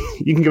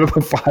 You can give up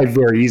a 5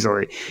 very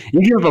easily. You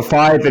can give up a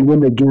 5 and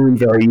win the game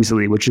very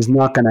easily, which is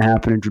not going to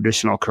happen in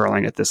traditional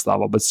curling at this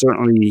level. But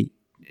certainly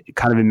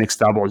kind of in mixed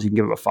doubles, you can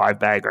give up a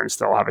 5-bagger and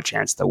still have a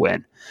chance to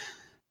win.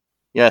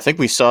 Yeah, I think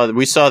we saw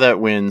that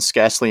when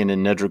Skaslien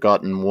and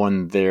Nedregotten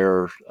won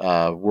their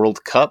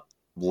World Cup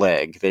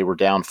leg. They were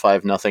down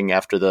 5-0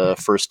 after the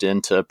first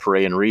end to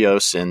Pareja and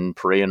Rios, and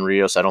Pareja and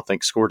Rios, I don't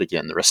think, scored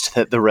again the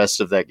rest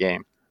of that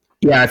game.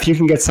 Yeah, if you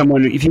can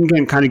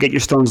kind of get your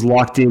stones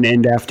locked in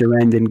end after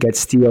end and get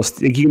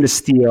steals, you can just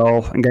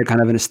steal and get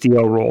kind of in a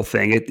steal roll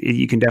thing.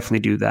 You can definitely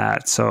do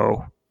that.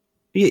 So,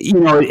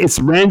 it's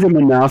random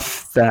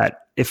enough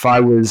that if I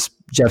was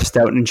Jeff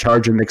Stout in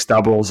charge of mixed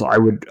doubles, I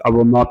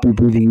will not be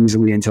breathing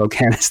easily until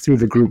Canada's through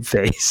the group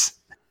phase.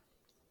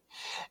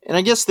 And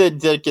I guess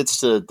that gets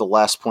to the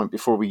last point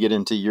before we get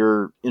into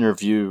your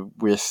interview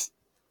with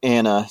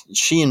Anna.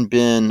 She and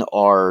Ben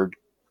are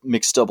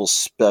mixed doubles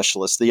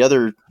specialists. The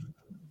other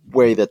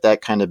way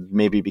that kind of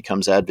maybe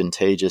becomes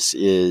advantageous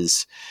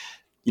is,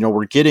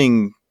 we're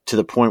getting to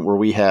the point where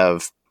we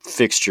have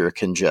fixture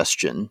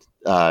congestion.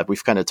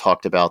 We've kind of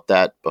talked about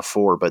that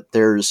before, but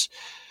there's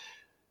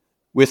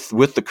with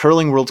the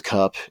Curling World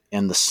Cup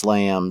and the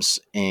slams,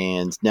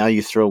 and now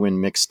you throw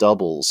in mixed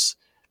doubles,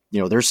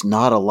 there's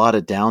not a lot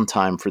of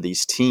downtime for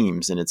these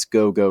teams, and it's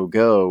go, go,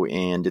 go.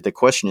 And the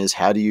question is,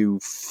 how do you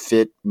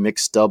fit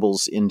mixed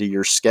doubles into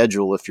your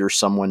schedule if you're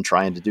someone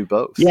trying to do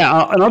both?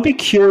 Yeah, and I'll be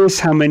curious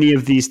how many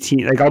of these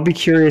teams, I'll be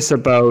curious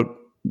about,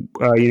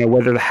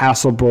 whether the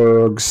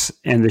Hasselbergs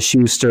and the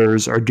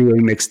Schusters are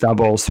doing mixed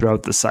doubles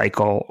throughout the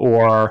cycle,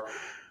 or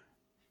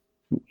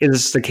is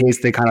this the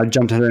case they kind of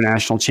jumped into the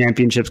national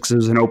championships because it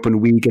was an open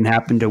week and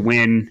happened to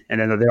win, and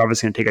then they're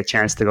obviously going to take a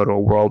chance to go to a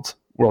world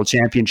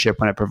championship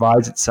when it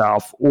provides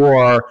itself?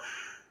 Or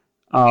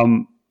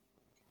are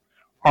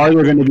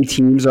there going to be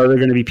teams, are there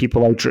going to be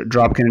people like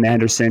Dropkin and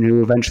Anderson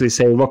who eventually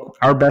say, look,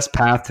 our best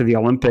path to the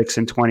Olympics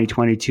in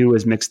 2022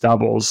 is mixed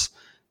doubles,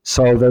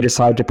 so they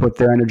decide to put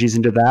their energies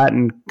into that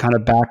and kind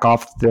of back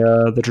off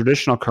the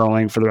traditional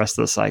curling for the rest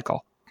of the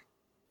cycle?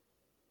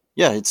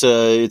 Yeah, it's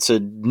a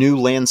new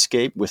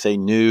landscape with a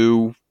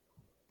new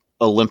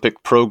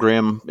Olympic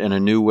program and a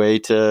new way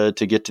to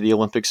get to the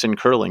Olympics in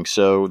curling.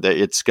 So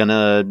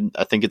that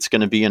I think it's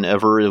gonna be an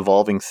ever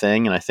evolving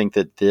thing, and I think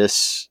that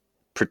this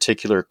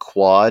particular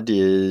quad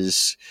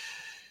is.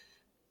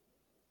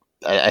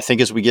 I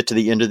think as we get to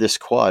the end of this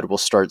quad, we'll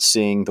start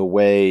seeing the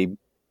way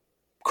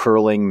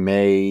curling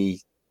may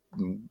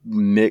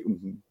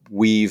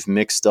weave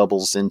mixed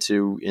doubles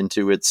into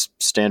its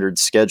standard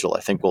schedule.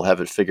 I think we'll have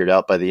it figured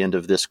out by the end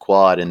of this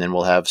quad, and then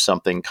we'll have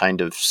something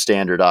kind of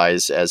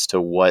standardized as to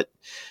what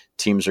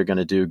teams are going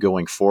to do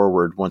going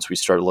forward once we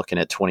start looking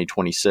at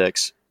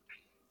 2026.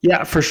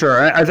 Yeah, for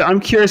sure.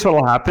 I'm curious what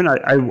will happen.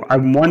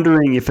 I'm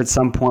wondering if at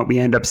some point we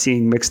end up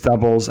seeing mixed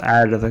doubles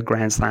added to the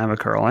Grand Slam of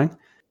curling.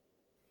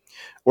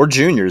 Or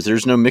juniors.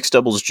 There's no mixed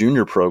doubles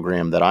junior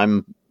program that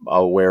I'm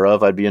aware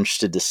of. I'd be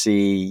interested to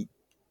see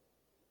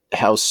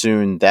how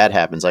soon that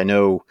happens. I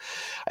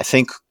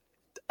think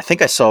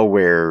I saw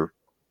where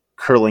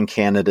Curling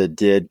Canada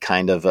did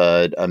kind of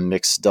a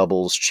mixed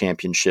doubles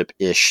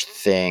championship-ish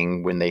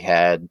thing when they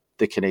had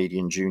the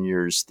Canadian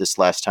juniors this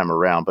last time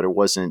around, but it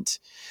wasn't.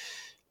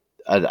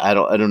 I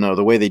don't know.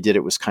 The way they did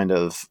it was kind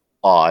of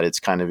odd.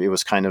 It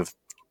was kind of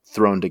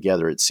thrown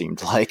together. It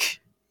seemed like.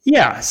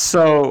 Yeah,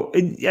 so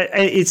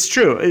it's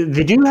true.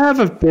 They do have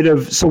a bit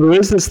of, so there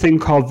is this thing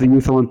called the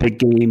Youth Olympic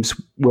Games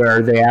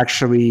where they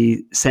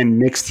actually send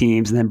mixed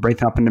teams and then break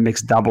them up into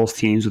mixed doubles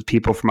teams with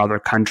people from other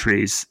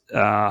countries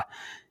that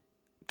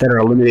are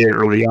eliminated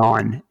early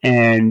on.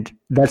 And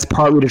that's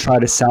partly to try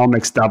to sell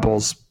mixed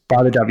doubles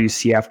by the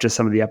WCF to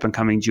some of the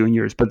up-and-coming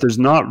juniors. But there's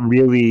not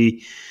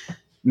really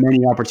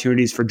many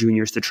opportunities for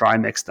juniors to try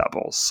mixed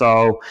doubles.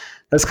 So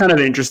that's kind of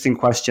an interesting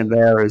question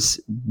there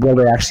is, will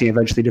they actually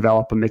eventually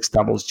develop a mixed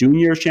doubles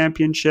junior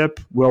championship?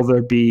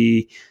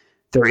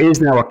 There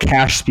is now a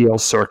cash spiel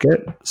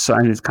circuit, so,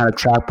 and it's kind of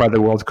tracked by the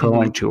World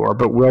Curling Tour,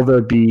 but will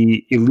there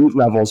be elite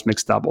levels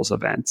mixed doubles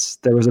events?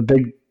 There was a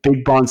big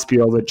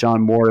bonspiel that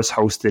John Morris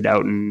hosted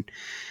out in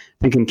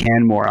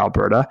Canmore,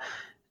 Alberta,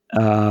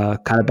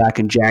 kind of back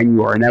in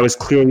January. And that was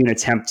clearly an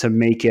attempt to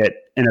make it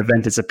an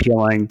event that's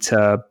appealing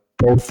to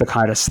both the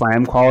kind of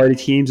slam quality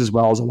teams as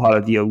well as a lot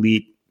of the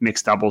elite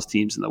mixed doubles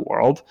teams in the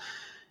world.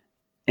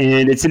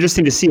 And it's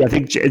interesting to see. I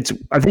think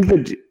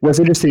that what's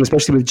interesting,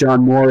 especially with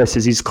John Morris,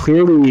 is he's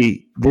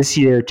clearly this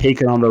year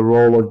taken on the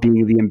role of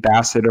being the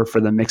ambassador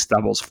for the mixed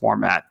doubles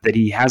format, that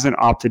he hasn't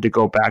opted to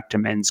go back to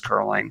men's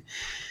curling.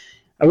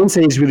 I wouldn't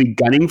say he's really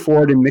gunning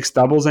for it in mixed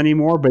doubles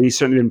anymore, but he's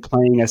certainly been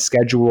playing a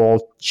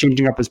schedule,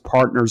 changing up his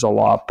partners a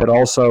lot, but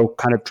also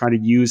kind of trying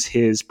to use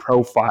his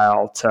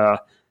profile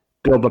to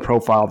build the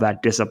profile of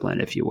that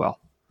discipline, if you will.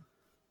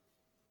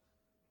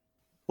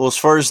 Well, as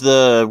far as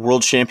the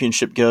World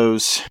Championship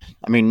goes,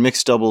 I mean,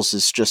 mixed doubles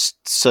is just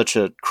such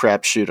a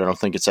crapshoot. I don't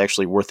think it's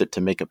actually worth it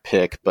to make a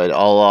pick. But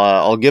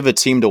I'll give a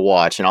team to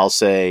watch, and I'll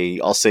say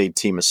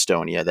Team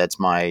Estonia. That's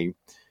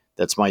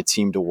my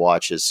team to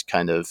watch. Is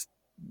kind of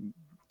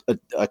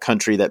a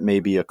country that may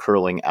be a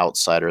curling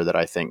outsider that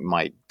I think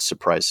might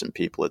surprise some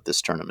people at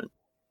this tournament.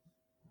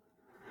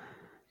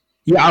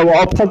 Yeah,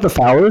 I'll plug the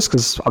Fowlers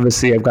because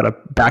obviously I've got to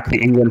back the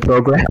England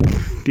program,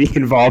 be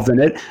involved in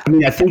it. I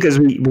mean, I think as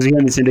we was hearing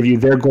in this interview,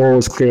 their goal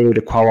is clearly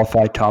to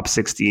qualify top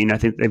 16. I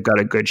think they've got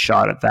a good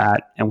shot at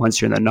that. And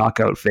once you're in the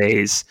knockout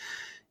phase,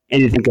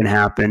 anything can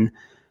happen.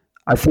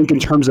 I think in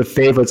terms of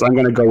favorites, I'm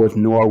going to go with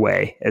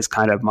Norway as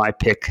kind of my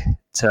pick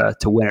to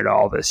win it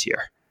all this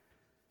year.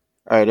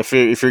 All right, if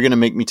you're going to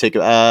make me take,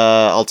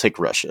 I'll take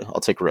Russia. I'll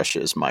take Russia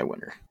as my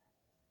winner.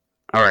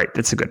 All right,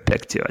 that's a good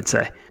pick too, I'd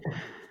say.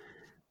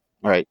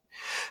 All right.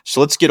 So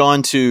let's get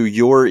on to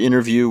your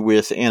interview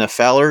with Anna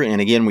Fowler.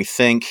 And again, we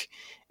thank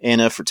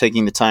Anna for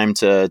taking the time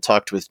to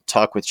talk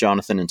with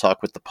Jonathan and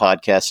talk with the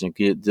podcast.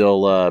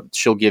 And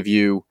she'll give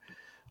you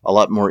a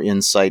lot more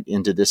insight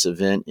into this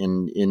event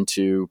and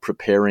into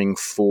preparing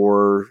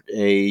for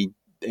a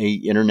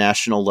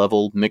international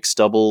level mixed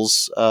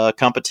doubles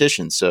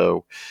competition.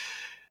 So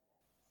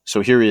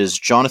here is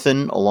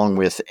Jonathan along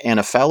with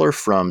Anna Fowler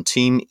from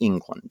Team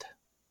England.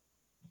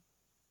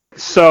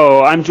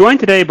 So I'm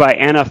joined today by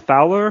Anna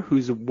Fowler,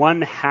 who's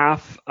one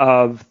half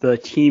of the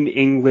Team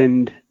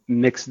England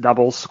mixed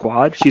doubles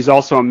squad. She's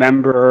also a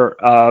member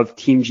of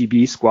Team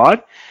GB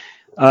squad.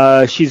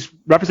 She's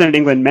represented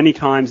England many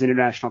times in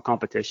international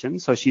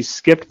competitions. So she's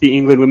skipped the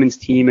England women's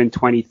team in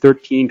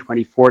 2013,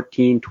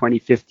 2014,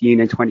 2015,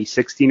 and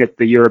 2016 at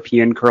the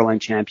European Curling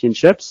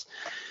Championships.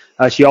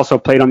 She also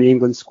played on the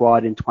England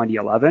squad in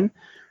 2011.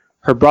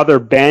 Her brother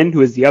Ben, who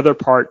is the other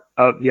kind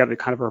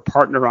of her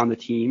partner on the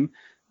team,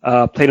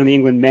 played on the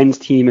England men's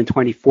team in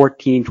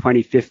 2014,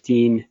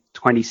 2015,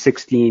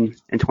 2016,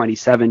 and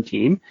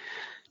 2017.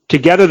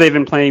 Together, they've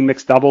been playing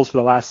mixed doubles for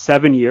the last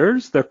 7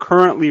 years. They're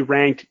currently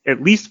ranked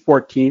at least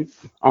 14th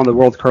on the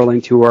World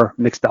Curling Tour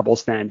mixed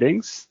doubles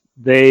standings.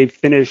 They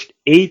finished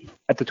 8th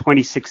at the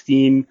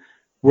 2016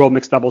 World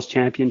Mixed Doubles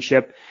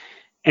Championship,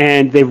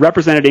 and they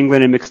represented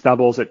England in mixed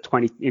doubles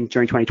during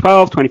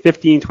 2012,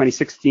 2015,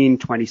 2016,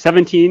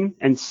 2017.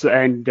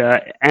 And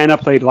Anna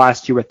played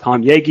last year with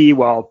Tom Yegi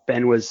while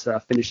Ben was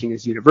finishing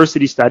his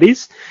university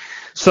studies.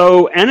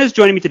 So Anna's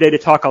joining me today to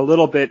talk a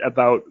little bit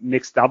about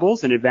mixed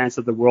doubles in advance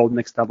of the World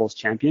Mixed Doubles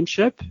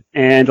Championship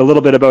and a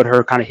little bit about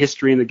her kind of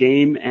history in the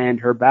game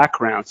and her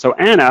background. So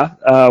Anna,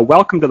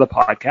 welcome to the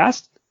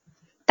podcast.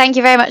 Thank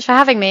you very much for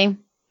having me.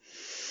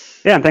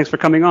 Yeah, and thanks for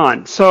coming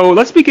on. So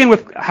let's begin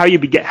with how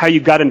you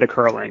got into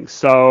curling.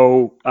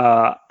 So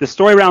the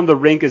story around the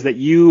rink is that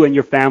you and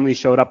your family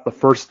showed up the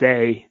first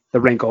day the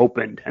rink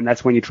opened, and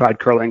that's when you tried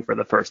curling for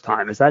the first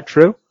time. Is that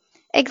true?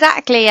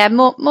 Exactly, yeah.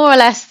 More or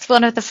less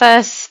one of the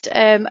first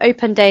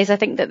open days I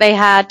think that they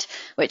had,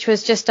 which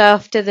was just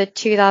after the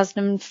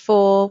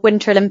 2004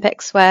 Winter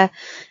Olympics, where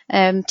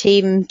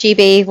Team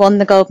GB won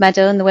the gold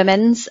medal in the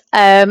women's,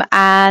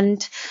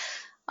 and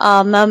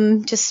our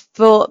mum just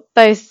brought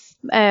both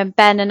Ben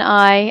and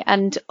I,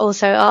 and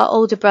also our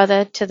older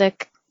brother, to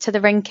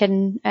the rink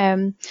in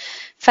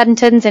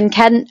Fentons in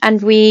Kent,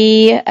 and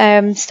we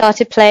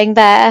started playing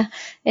there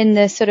in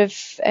the sort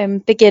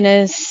of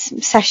beginners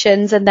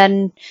sessions, and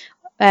then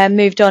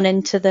moved on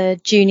into the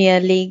junior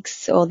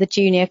leagues or the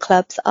junior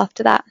clubs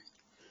after that.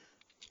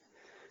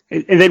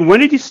 And then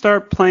when did you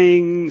start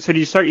playing? So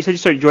you said you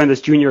started joining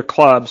this junior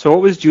club. So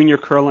what was junior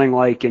curling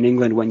like in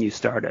England when you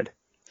started?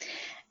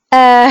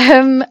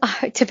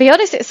 To be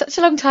honest, it's such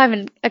a long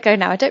time ago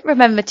now. I don't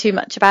remember too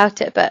much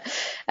about it, but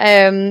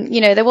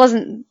there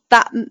wasn't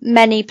that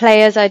many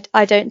players.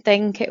 I don't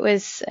think. It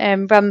was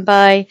run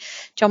by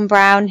John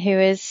Brown, who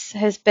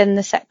has been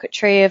the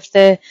secretary of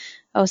the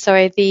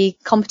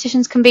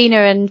competitions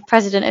convener and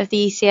president of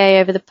the ECA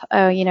over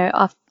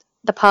after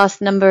the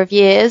past number of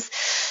years.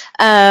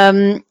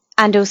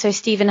 And also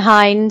Stephen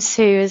Hines,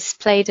 who has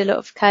played a lot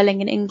of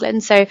curling in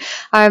England. So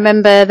I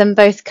remember them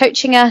both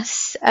coaching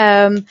us.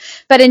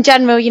 But in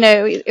general,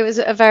 it was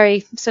a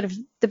very sort of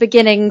the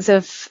beginnings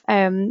of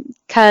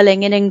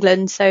curling in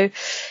England. So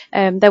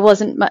there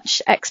wasn't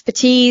much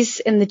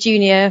expertise in the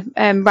junior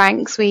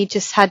ranks. We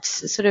just had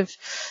sort of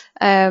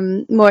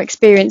more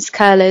experienced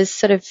curlers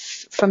sort of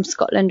from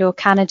Scotland or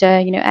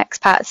Canada,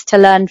 expats to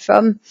learn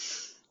from.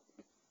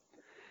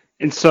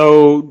 And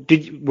so,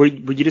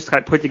 would you just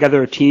kind of put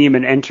together a team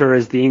and enter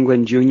as the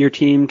England junior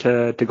team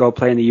to go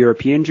play in the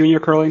European Junior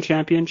Curling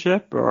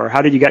Championship, or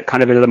how did you get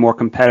kind of into the more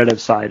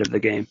competitive side of the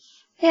game?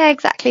 Yeah,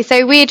 exactly.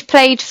 So we'd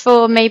played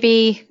for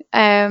maybe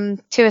 2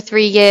 or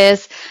 3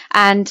 years,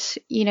 and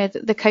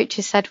the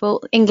coaches said,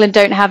 "Well, England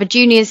don't have a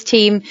juniors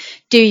team.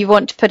 Do you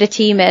want to put a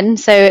team in?"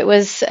 So it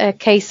was a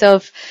case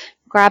of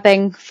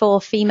grabbing 4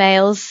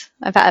 females.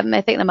 In fact,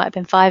 I think there might have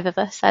been 5 of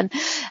us,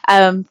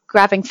 and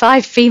grabbing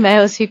 5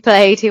 females who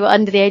were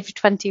under the age of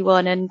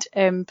 21,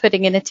 and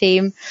putting in a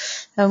team.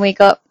 And we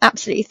got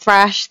absolutely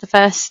thrashed the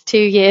first 2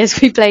 years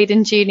we played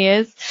in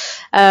juniors,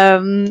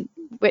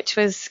 which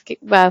was,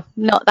 well,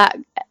 not that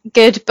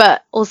good,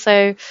 but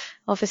also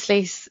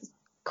obviously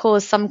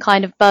caused some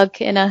kind of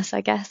bug in us,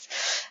 I guess,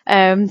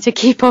 to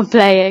keep on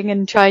playing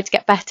and try to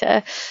get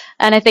better.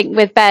 And I think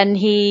with Ben,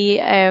 he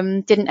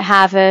didn't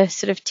have a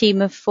sort of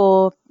team of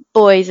 4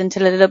 boys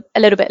until a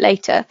little bit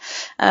later.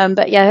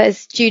 But yeah,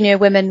 as junior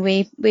women,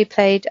 we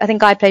played. I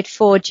think I played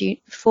 4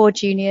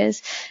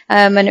 juniors,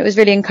 and it was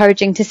really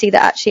encouraging to see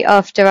that actually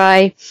after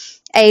I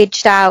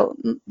aged out,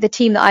 the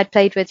team that I'd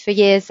played with for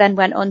years then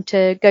went on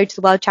to go to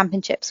the World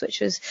Championships, which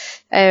was,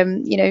 a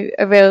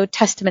real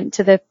testament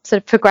to the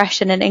sort of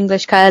progression in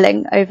English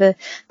curling over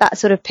that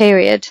sort of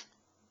period.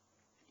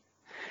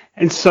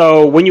 And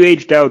so when you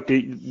aged out,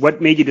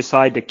 what made you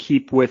decide to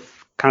keep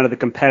with kind of the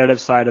competitive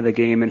side of the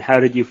game, and how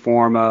did you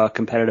form a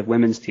competitive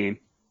women's team?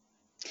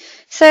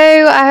 So,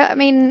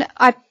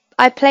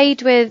 I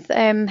played with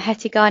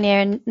Hetty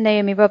Garnier and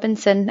Naomi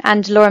Robinson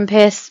and Lauren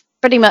Pearce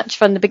pretty much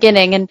from the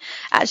beginning, and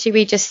actually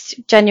we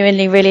just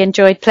genuinely really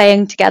enjoyed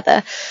playing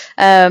together,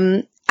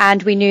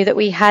 and we knew that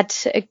we had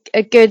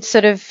a good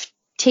sort of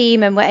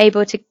team and were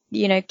able to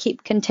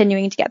keep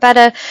continuing to get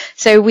better.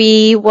 So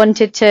we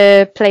wanted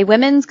to play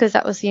women's because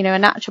that was a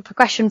natural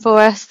progression for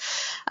us.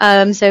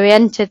 So we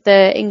entered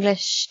the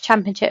English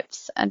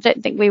Championships. I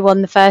don't think we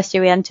won the first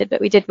year we entered,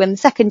 but we did win the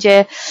second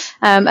year,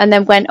 and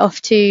then went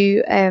off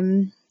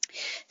to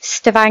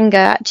Stavanger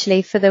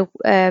actually for the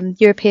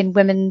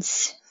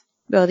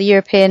the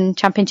European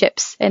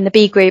Championships in the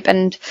B group,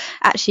 and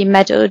actually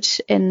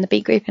medalled in the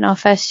B group in our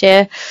first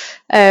year,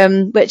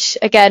 which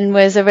again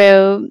was a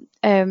real,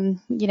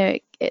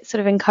 it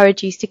sort of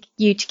encourages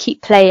you to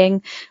keep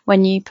playing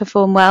when you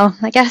perform well,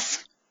 I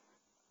guess.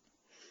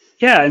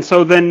 Yeah, and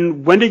so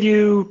then when did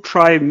you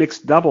try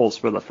mixed doubles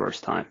for the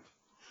first time?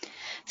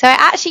 So I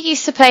actually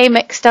used to play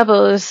mixed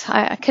doubles.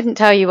 I couldn't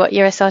tell you what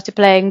year I started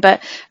playing,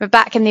 but we're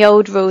back in the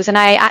old rules, and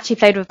I actually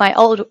played with my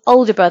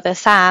older brother,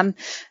 Sam,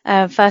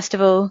 first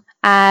of all,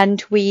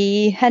 and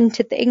we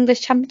entered the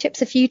English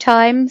Championships a few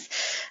times.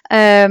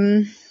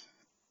 And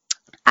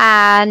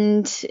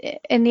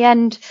in the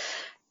end,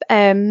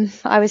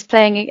 I was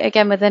playing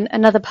again with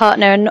another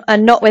partner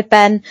and not with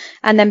Ben,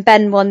 and then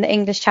Ben won the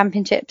English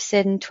Championships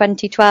in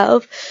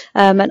 2012,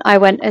 and I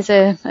went as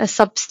a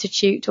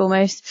substitute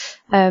almost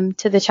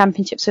to the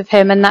championships with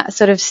him, and that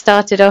sort of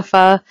started off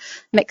our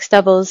mixed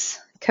doubles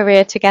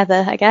career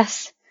together, I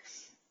guess.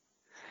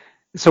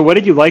 So what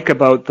did you like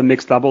about the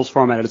mixed doubles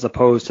format as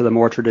opposed to the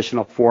more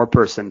traditional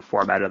 4-person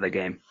format of the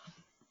game?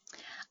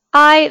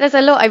 There's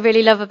a lot I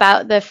really love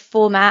about the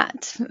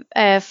format.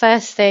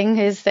 First thing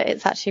is that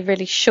it's actually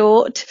really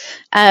short.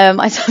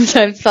 I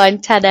sometimes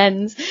find 10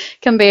 ends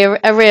can be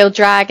a real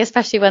drag,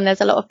 especially when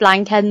there's a lot of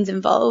blank ends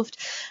involved.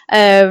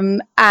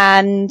 And,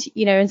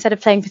 instead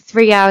of playing for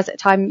 3 hours at a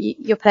time,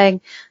 you're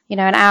playing, an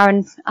hour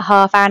and a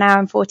half, an hour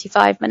and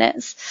 45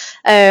 minutes.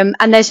 And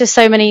there's just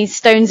so many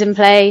stones in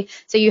play.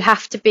 So you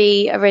have to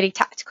be a really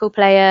tactical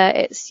player.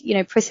 It's,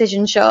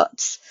 precision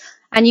shots.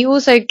 And you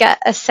also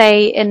get a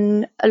say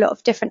in a lot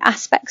of different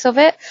aspects of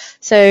it.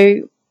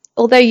 So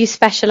although you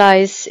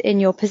specialize in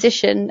your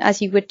position as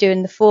you would do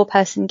in the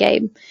 4-person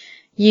game,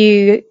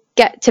 you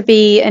get to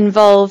be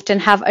involved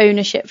and have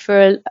ownership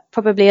for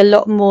probably a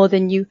lot more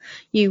than you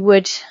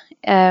would,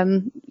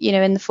 in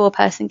the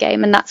 4-person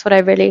game. And that's what I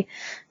really,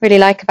 really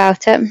like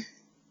about it.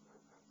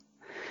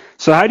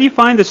 So how do you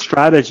find the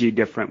strategy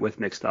different with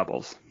mixed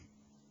doubles?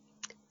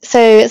 So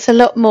it's a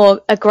lot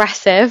more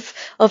aggressive.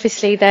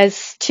 Obviously,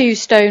 there's 2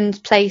 stones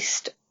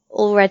placed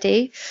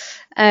already,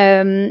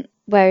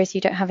 whereas you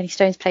don't have any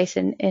stones placed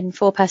in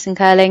 4-person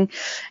curling.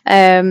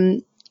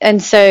 And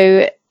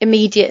so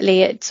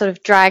immediately it sort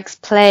of drags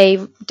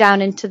play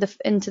down into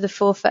the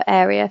forefoot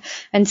area.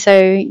 And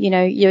so,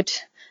 you'd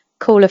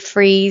call a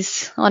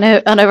freeze on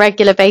a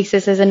regular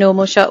basis as a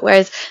normal shot,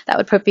 whereas that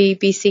would probably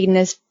be seen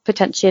as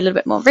potentially a little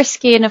bit more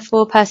risky in a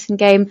 4-person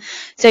game.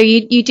 So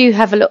you do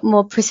have a lot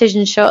more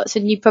precision shots,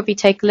 and you probably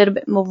take a little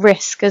bit more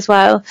risk as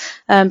well,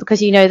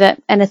 because you know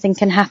that anything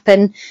can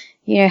happen.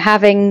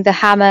 Having the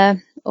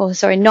hammer,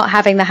 not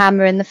having the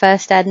hammer in the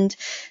first end,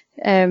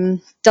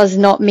 does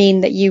not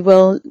mean that you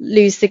will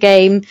lose the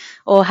game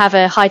or have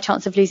a high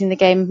chance of losing the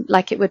game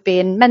like it would be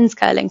in men's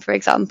curling, for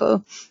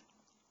example.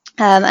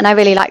 And I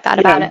really like that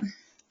about it.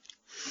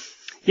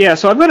 Yeah,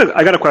 so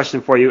I got a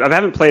question for you. I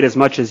haven't played as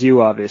much as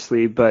you,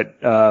 obviously, but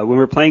when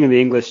we're playing in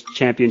the English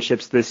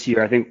Championships this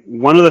year, I think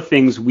one of the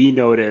things we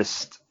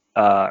noticed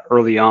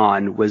early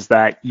on was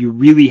that you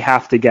really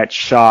have to get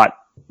shot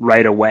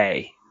right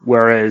away,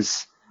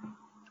 whereas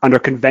under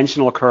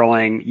conventional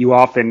curling, you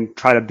often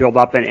try to build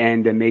up an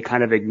end and may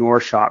kind of ignore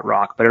shot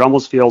rock, but it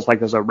almost feels like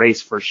there's a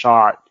race for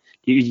shot.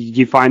 Do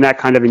you find that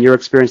kind of in your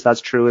experience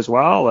that's true as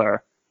well,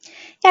 or?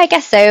 Yeah, I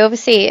guess so.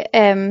 Obviously,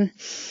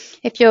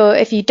 if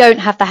you don't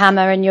have the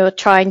hammer and you're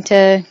trying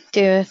to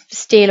do a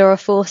steal or a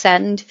force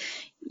end,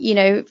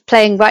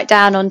 playing right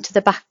down onto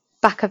the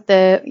back of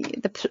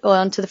or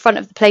onto the front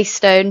of the place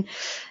stone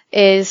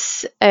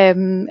is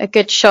a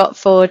good shot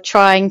for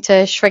trying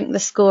to shrink the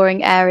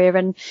scoring area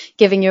and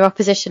giving your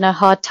opposition a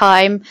hard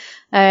time.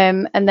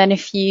 And then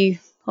if you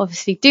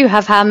obviously do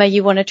have hammer,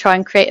 you want to try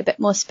and create a bit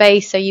more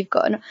space, so you've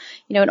got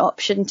an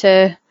option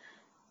to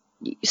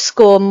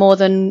score more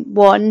than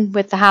one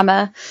with the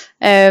hammer.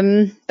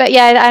 But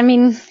yeah, I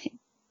mean,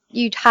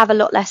 you'd have a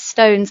lot less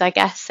stones, I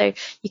guess, so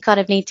you kind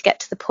of need to get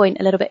to the point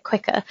a little bit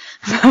quicker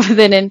rather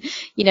than in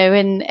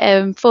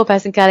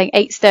 4-person curling,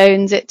 8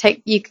 stones.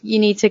 You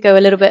need to go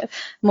a little bit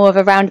more of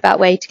a roundabout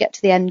way to get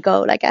to the end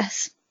goal, I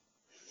guess.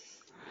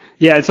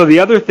 Yeah, and so the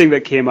other thing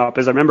that came up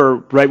is I remember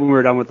right when we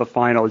were done with the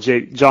final,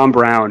 John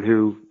Brown,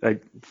 who,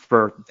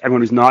 for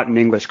everyone who's not in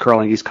English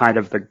curling, he's kind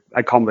of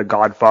I call him the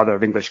godfather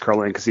of English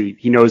curling because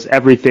he knows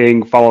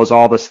everything, follows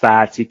all the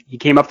stats. He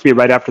came up to me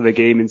right after the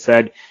game and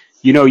said,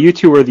 you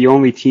two were the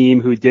only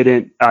team who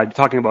didn't,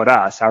 talking about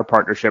us, our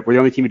partnership, we're the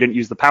only team who didn't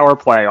use the power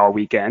play all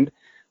weekend.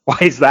 Why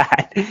is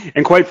that?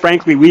 And quite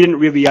frankly, we didn't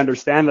really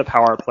understand the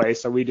power play,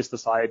 so we just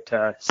decided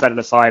to set it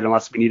aside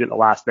unless we need it at the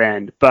last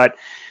end. But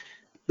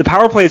the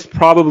power play is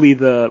probably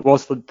the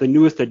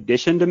newest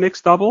addition to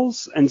mixed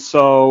doubles. And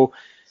so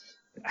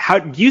how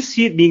do you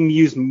see it being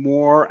used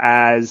more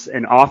as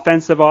an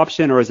offensive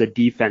option or as a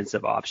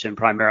defensive option,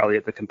 primarily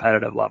at the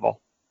competitive level?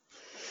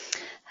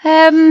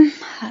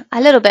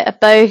 A little bit of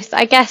both.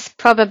 I guess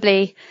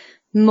probably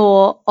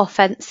more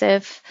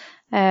offensive.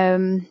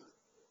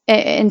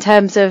 In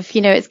terms of,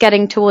 it's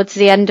getting towards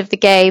the end of the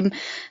game,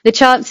 the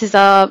chances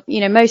are,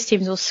 most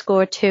teams will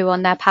score 2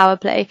 on their power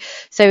play.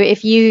 So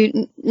if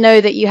you know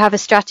that you have a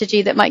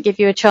strategy that might give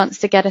you a chance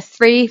to get a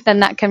 3, then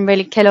that can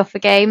really kill off a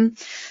game.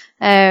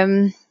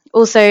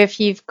 Also, if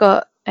you've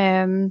got,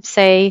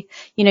 say,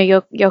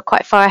 you're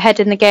quite far ahead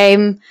in the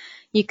game,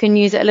 you can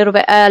use it a little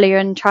bit earlier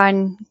and try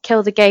and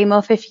kill the game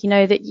off if you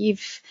know that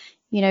you've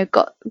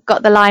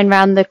got the line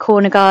round the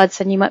corner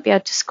guards and you might be able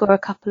to score a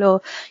couple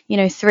or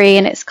 3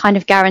 and it's kind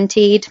of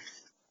guaranteed.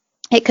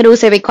 It could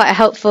also be quite a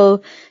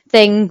helpful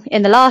thing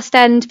in the last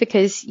end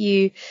because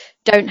you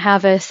don't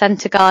have a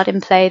centre guard in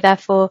play,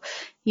 therefore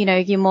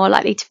you're more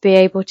likely to be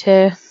able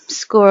to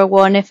score a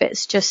 1 if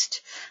it's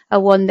just a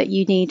 1 that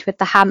you need with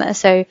the hammer.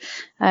 So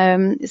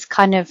it's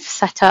kind of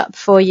set up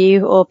for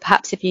you, or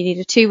perhaps if you need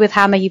a 2 with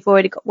hammer, you've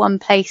already got 1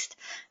 placed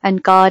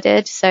and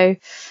guarded. So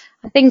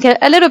I think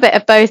a little bit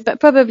of both,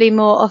 but probably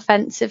more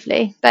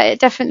offensively. But it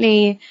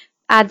definitely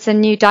adds a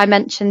new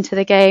dimension to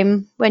the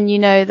game when you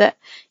know that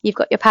you've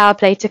got your power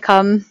play to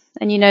come,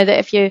 and you know that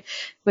if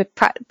we're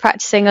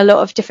practicing a lot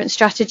of different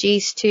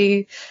strategies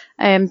to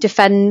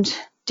defend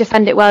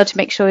it well to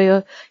make sure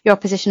your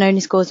opposition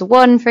only scores a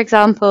 1, for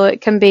example,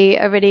 it can be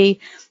a really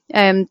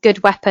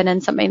good weapon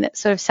and something that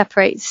sort of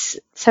separates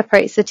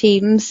the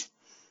teams.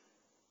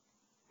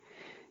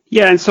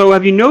 Yeah, and so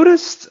have you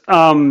noticed,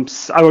 or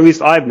at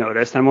least I've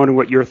noticed, I'm wondering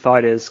what your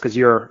thought is because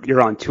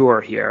you're on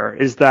tour here,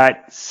 is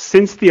that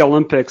since the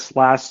Olympics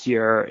last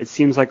year, it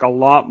seems like a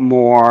lot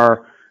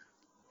more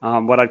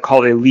what I'd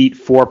call elite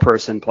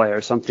four-person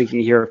players. So I'm thinking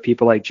here of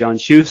people like John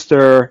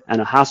Schuster,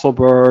 Anna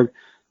Hasselborg,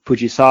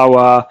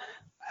 Fujisawa,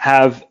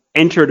 have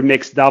entered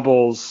mixed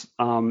doubles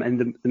and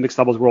the mixed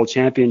doubles world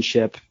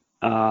championship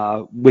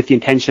with the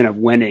intention of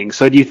winning.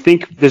 So do you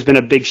think there's been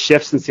a big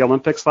shift since the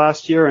Olympics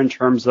last year in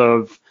terms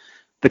of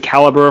the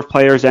caliber of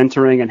players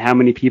entering and how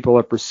many people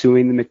are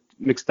pursuing the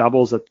mixed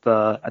doubles at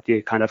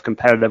the kind of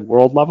competitive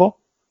world level?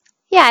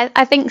 Yeah,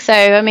 I think so.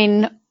 I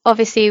mean,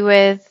 obviously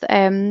with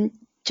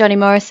Johnny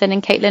Morrison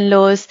and Caitlin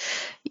Laws,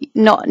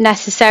 not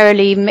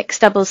necessarily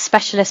mixed doubles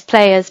specialist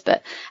players,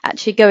 but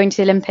actually going to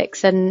the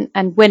Olympics and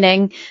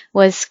winning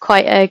was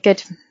quite a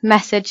good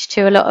message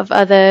to a lot of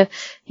other,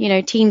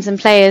 teams and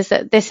players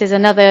that this is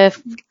another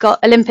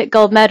Olympic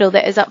gold medal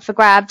that is up for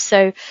grabs.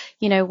 So,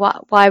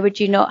 why would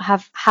you not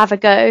have a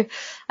go?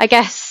 I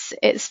guess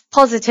it's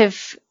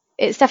positive.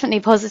 It's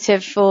definitely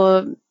positive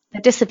for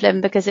the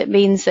discipline because it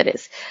means that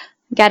it's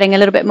getting a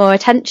little bit more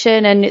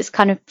attention and it's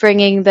kind of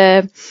bringing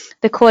the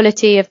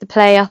quality of the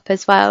play up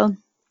as well.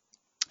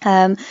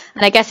 And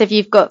I guess if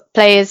you've got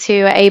players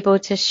who are able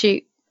to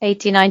shoot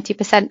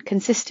 80-90%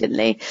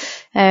 consistently,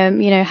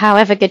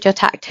 however good your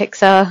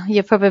tactics are,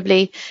 you're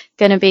probably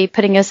going to be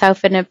putting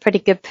yourself in a pretty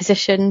good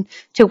position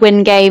to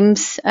win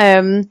games.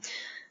 So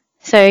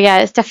yeah,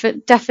 it's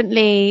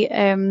definitely,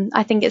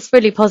 I think it's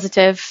really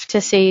positive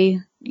to see,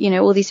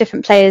 all these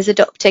different players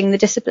adopting the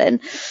discipline.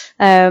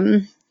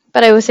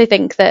 But I also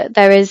think that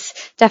there is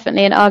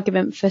definitely an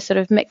argument for sort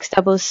of mixed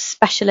doubles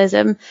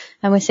specialism.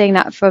 And we're seeing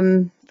that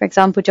from, for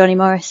example, Johnny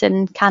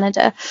Morrison,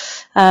 Canada.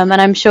 And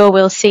I'm sure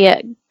we'll see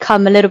it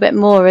come a little bit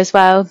more as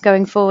well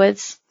going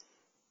forwards.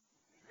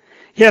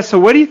 Yeah, so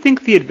what do you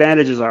think the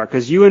advantages are?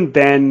 Because you and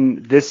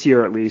Ben, this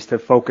year at least,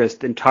 have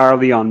focused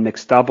entirely on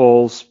mixed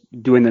doubles,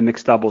 doing the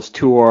mixed doubles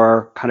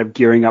tour, kind of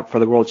gearing up for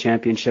the World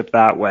Championship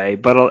that way.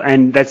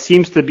 And that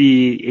seems to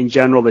be, in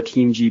general, the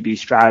Team GB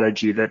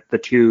strategy, that the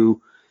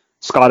two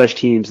Scottish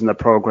teams in the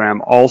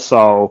program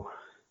also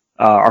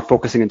are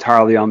focusing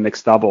entirely on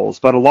mixed doubles.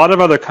 But a lot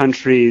of other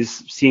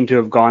countries seem to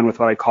have gone with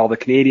what I call the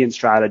Canadian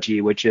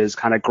strategy, which is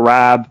kind of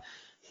grab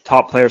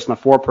top players from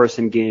the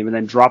four-person game and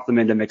then drop them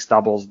into mixed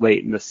doubles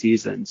late in the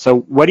season.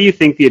 So what do you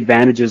think the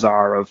advantages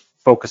are of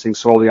focusing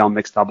solely on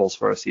mixed doubles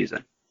for a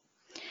season?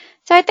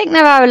 So I think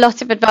there are a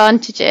lot of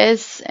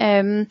advantages,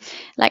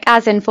 like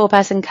as in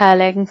four-person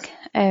curling.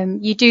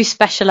 You do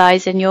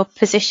specialise in your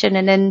position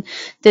and in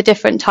the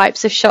different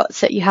types of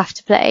shots that you have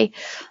to play.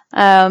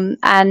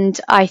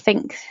 And I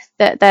think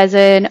that there's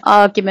an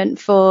argument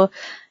for,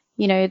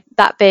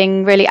 that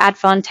being really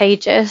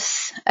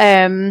advantageous.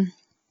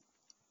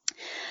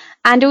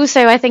 And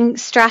also I think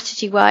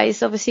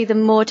strategy-wise, obviously the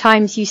more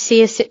times you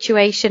see a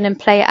situation and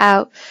play it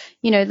out,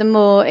 the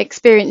more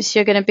experienced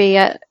you're going to be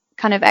at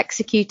kind of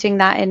executing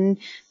that in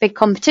big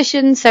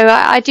competitions. So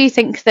I do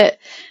think that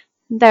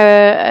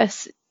there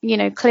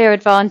are clear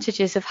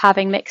advantages of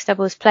having mixed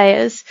doubles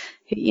players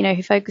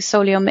who focus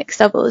solely on mixed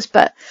doubles.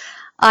 But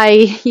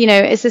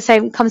it's the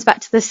same, comes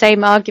back to the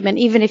same argument.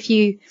 Even if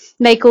you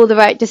make all the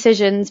right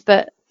decisions,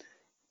 but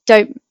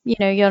don't,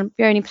 you're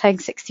only playing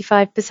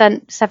 65%,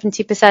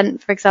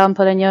 70%, for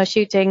example, and you're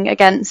shooting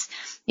against,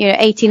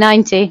 80,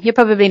 90, you're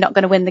probably not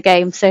going to win the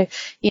game. So,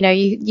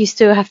 you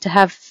still have to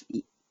have,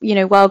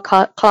 world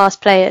class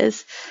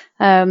players.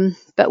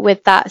 But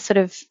with that sort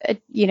of,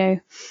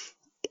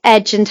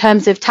 edge in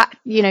terms of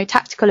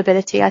tactical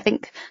ability, I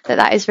think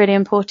that is really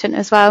important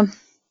as well.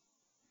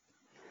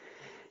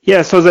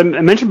 Yeah, so as I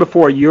mentioned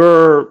before,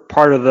 you're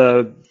part of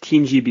the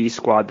Team GB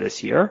squad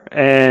this year,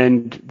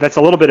 and that's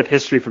a little bit of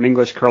history from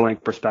English curling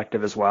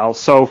perspective as well.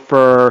 So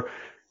for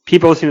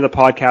people listening to the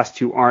podcast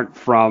who aren't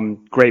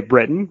from Great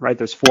Britain, right,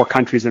 there's 4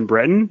 countries in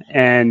Britain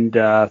and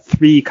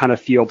 3 kind of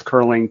field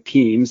curling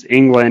teams,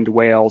 England,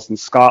 Wales, and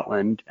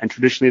Scotland, and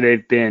traditionally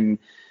they've been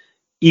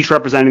each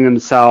representing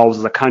themselves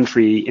as a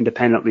country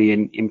independently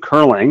in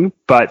curling.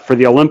 But for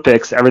the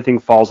Olympics, everything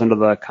falls under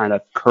the kind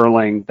of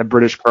curling, the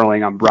British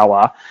curling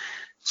umbrella.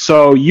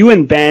 So you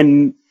and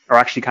Ben are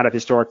actually kind of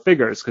historic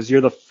figures because you're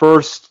the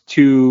first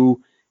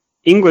 2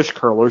 English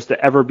curlers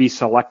to ever be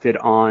selected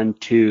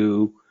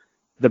onto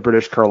the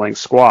British curling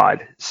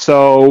squad.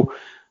 So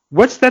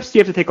what steps do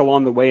you have to take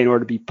along the way in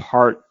order to be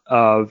part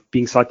of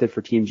being selected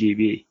for Team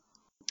GB?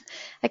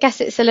 I guess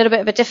it's a little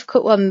bit of a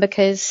difficult one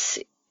because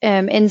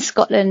in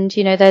Scotland,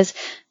 there's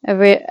a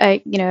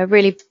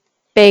really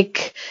big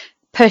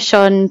push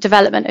on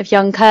development of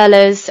young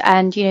curlers,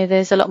 and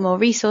there's a lot more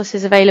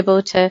resources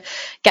available to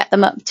get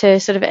them up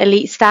to sort of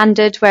elite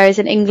standard, whereas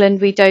in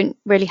England we don't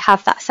really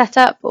have that set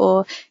up,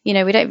 or we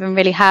don't even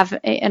really have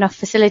enough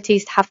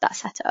facilities to have that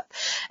set up,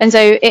 and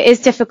so it is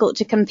difficult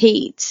to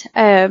compete.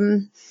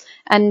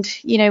 And,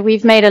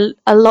 we've made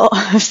a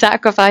lot of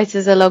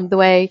sacrifices along the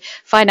way,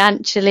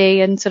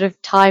 financially and sort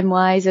of time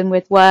wise, and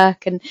with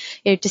work and,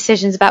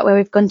 decisions about where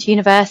we've gone to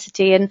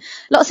university and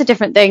lots of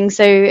different things.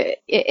 So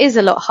it is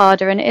a lot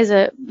harder, and it is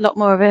a lot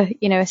more of a,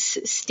 a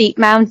steep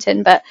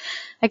mountain. But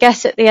I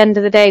guess at the end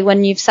of the day,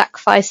 when you've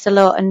sacrificed a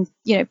lot and,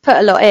 put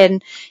a lot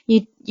in,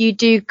 you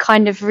do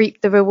kind of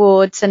reap the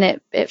rewards, and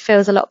it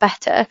feels a lot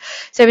better.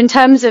 So in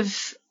terms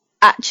of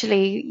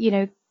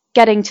actually,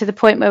 getting to the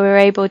point where we were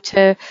able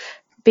to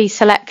be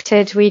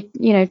selected, we,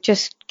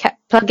 just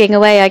kept plugging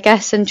away, I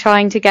guess, and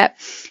trying to get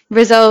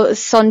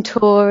results on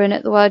tour and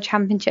at the World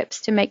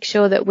Championships to make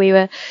sure that we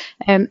were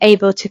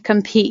able to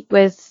compete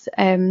with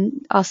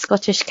our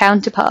Scottish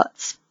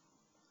counterparts.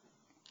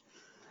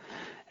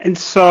 And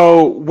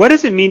so what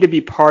does it mean to be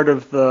part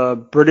of the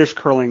British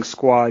curling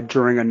squad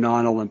during a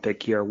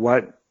non-Olympic year?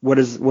 What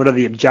are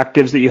the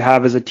objectives that you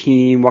have as a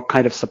team? What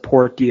kind of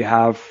support do you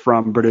have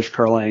from British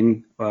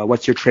curling?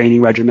 What's your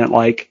training regimen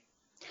like?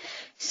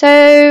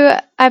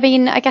 So,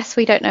 I guess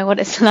we don't know what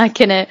it's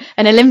like in an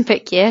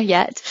Olympic year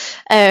yet.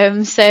 I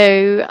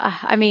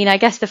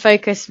guess the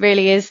focus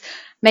really is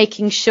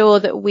making sure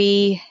that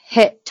we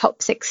hit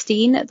top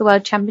 16 at the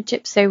World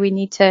Championships. So we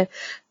need to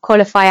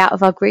qualify out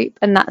of our group,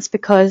 and that's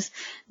because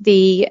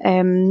the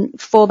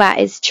format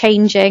is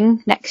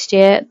changing next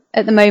year.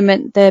 At the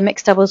moment, the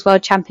Mixed Doubles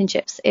World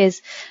Championships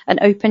is an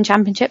open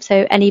championship,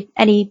 so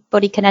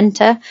anybody can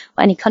enter,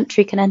 or any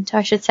country can enter,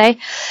 I should say.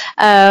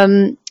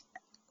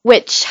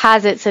 Which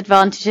has its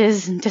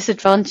advantages and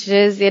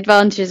disadvantages. The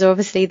advantages are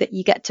obviously that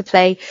you get to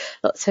play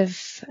lots of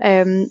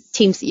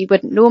teams that you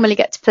wouldn't normally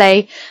get to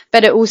play,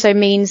 but it also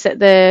means that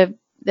the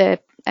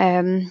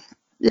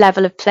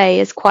level of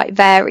play is quite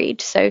varied.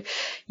 So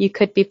you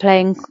could be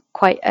playing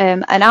quite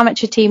an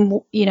amateur team,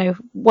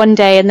 one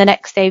day, and the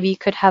next day you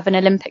could have an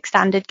Olympic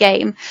standard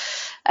game.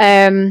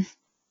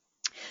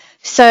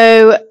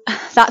 So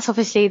that's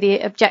obviously the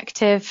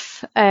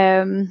objective.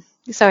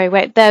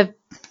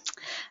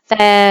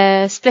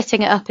 They're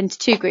splitting it up into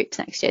two groups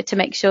next year to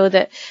make sure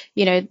that,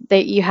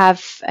 that you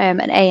have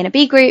an A and a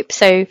B group.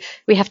 So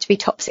we have to be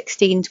top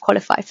 16 to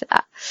qualify for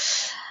that.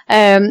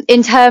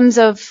 In terms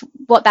of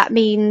what that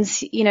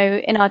means,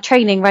 in our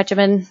training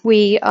regimen,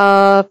 we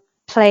are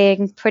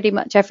playing pretty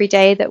much every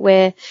day that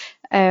we're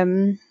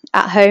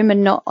at home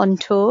and not on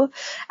tour,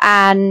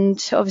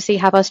 and obviously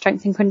have our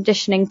strength and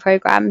conditioning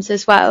programs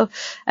as well,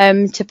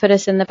 to put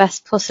us in the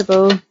best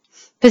possible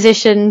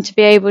position to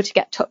be able to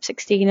get top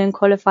 16 and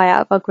qualify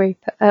out of our group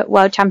at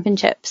World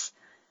Championships.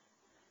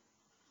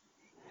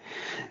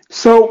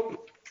 So,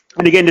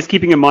 and again, just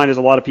keeping in mind, there's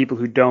a lot of people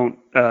who listen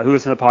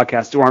to the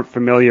podcast who aren't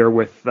familiar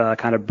with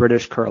kind of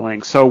British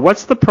curling. So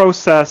what's the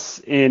process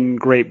in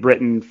Great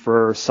Britain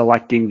for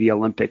selecting the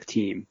Olympic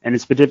team?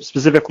 And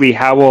specifically,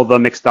 how will the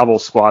mixed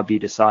doubles squad be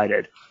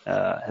decided?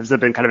 Has it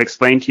been kind of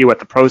explained to you what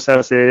the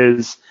process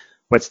is,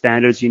 what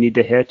standards you need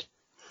to hit?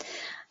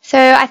 So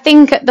I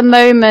think at the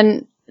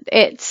moment,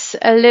 it's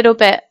a little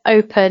bit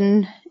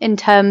open in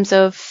terms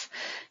of,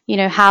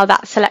 how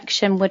that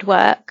selection would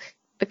work,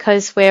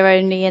 because we're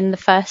only in the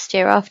first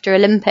year after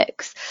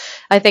Olympics.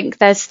 I think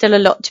there's still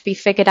a lot to be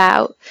figured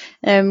out.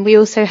 We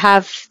also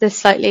have the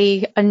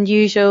slightly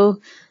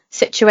unusual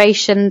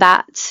situation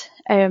that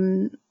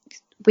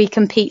we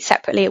compete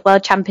separately at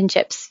World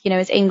Championships,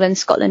 as England,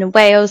 Scotland and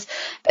Wales,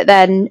 but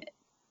then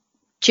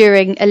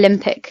during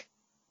Olympic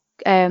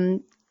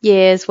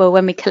years,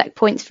 when we collect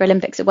points for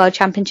Olympics at World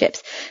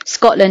Championships,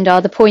 Scotland are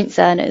the points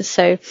earners.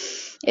 So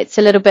it's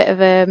a little bit of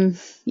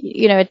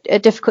a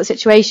difficult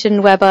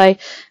situation whereby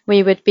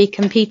we would be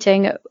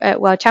competing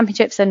at World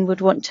Championships and would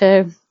want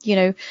to,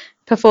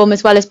 perform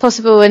as well as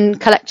possible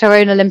and collect our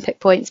own Olympic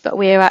points, but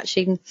we are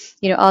actually,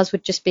 ours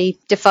would just be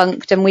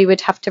defunct, and we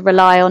would have to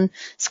rely on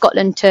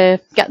Scotland to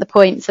get the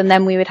points, and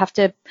then we would have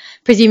to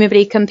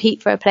presumably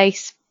compete for a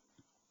place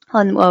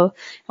on the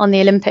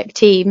Olympic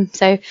team.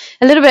 So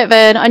a little bit of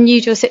an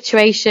unusual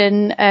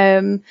situation,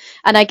 and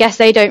I guess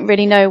they don't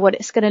really know what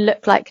it's going to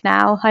look like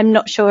now. I'm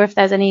not sure if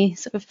there's any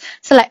sort of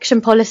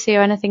selection policy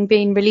or anything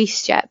being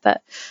released yet,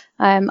 but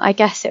I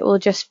guess it will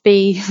just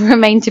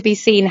remain to be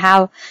seen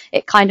how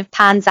it kind of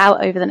pans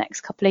out over the next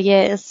couple of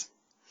years.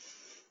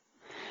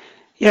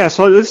 Yeah,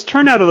 so let's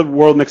turn now to the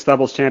World Mixed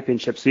Doubles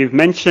Championship. So you've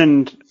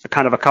mentioned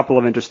kind of a couple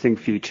of interesting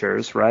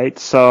features, right?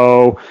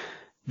 So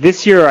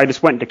this year, I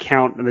just went to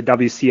count on the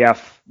WCF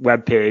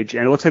webpage,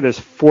 and it looks like there's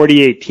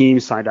 48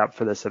 teams signed up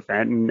for this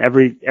event, and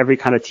every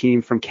kind of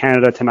team from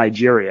Canada to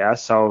Nigeria.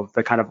 So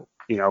the kind of,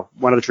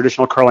 one of the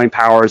traditional curling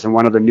powers and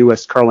one of the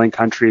newest curling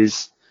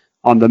countries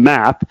on the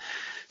map.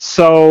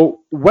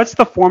 So what's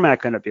the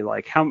format going to be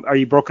like? How are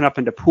you broken up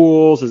into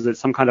pools? Is it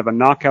some kind of a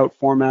knockout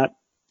format?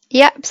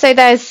 Yep. So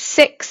there's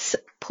 6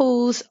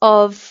 pools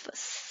of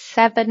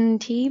 7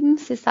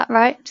 teams, is that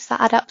right? Does that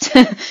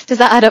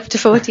add up to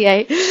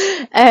 48?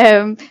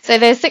 So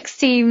there's 6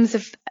 teams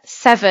of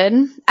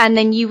 7, and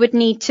then you would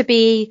need to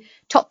be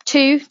top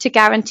 2 to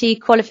guarantee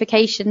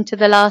qualification to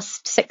the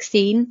last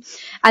 16,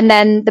 and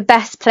then the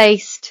best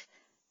placed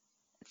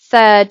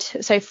third,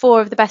 so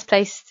 4 of the best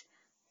placed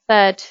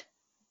third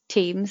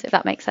teams, if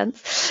that makes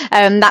sense.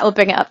 That will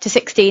bring it up to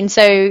 16.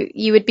 So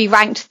you would be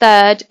ranked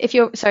third. If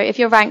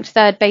you're ranked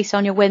third based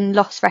on your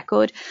win-loss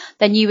record,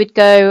 then you would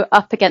go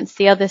up against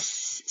the other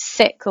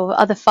 6 or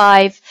other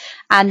 5,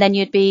 and then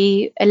you'd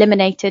be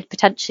eliminated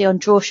potentially on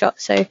draw shot.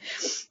 So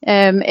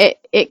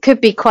it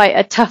could be quite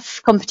a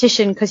tough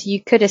competition, because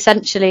you could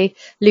essentially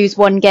lose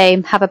one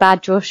game, have a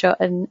bad draw shot,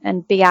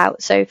 and be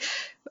out. So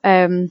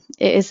it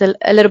is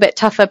a little bit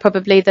tougher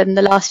probably than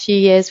the last few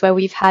years, where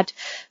we've had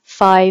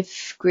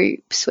 5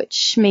 groups,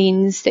 which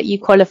means that you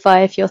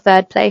qualify if you're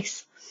third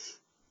place.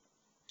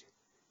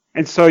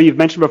 And so you've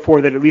mentioned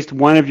before that at least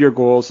one of your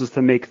goals is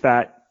to make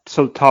that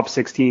top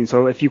 16.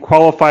 So if you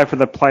qualify for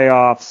the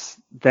playoffs,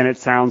 then it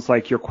sounds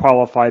like you're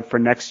qualified for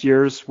next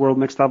year's World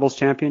Mixed Doubles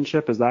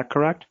Championship. Is that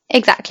correct?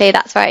 Exactly,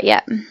 that's right,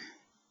 yeah.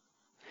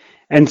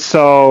 And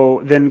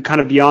so then kind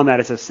of beyond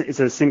that, it's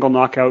a single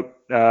knockout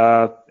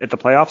at the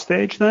playoff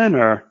stage then,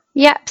 or?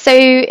 Yeah, so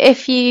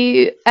if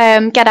you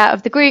get out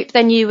of the group,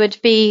 then you would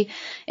be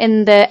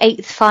in the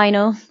 8th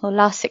final, or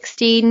last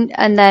 16,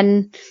 and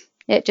then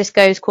it just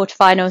goes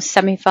quarterfinals,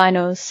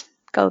 semi-finals,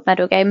 gold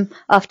medal game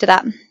after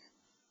that.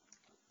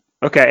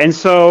 Okay, and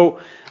so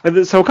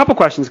a couple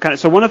questions.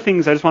 So one of the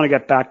things, I just want to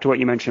get back to what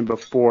you mentioned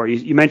before.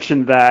 You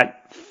mentioned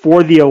that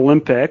for the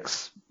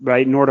Olympics,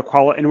 right, in order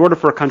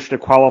for a country to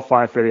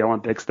qualify for the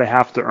Olympics, they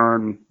have to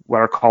earn what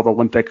are called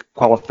Olympic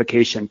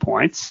qualification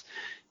points.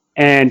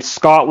 And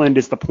Scotland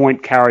is the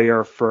point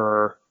carrier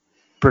for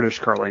British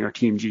curling, or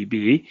Team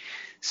GB.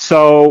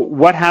 So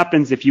what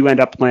happens if you end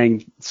up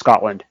playing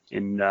Scotland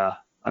in a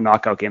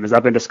knockout game? Has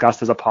that been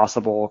discussed as a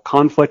possible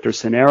conflict or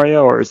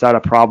scenario, or is that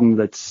a problem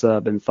that's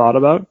been thought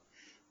about?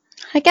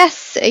 I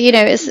guess,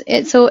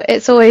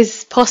 it's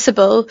always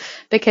possible,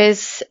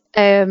 because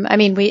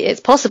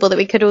it's possible that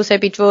we could also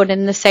be drawn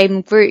in the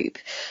same group,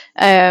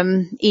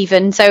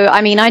 even. So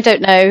I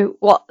don't know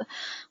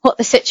what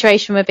the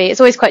situation would be. It's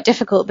always quite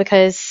difficult,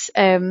 because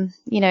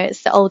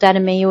it's the old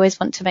enemy. You always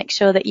want to make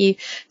sure that you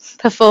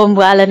perform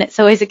well, and it's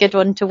always a good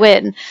one to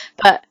win.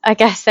 But I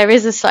guess there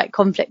is a slight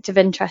conflict of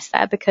interest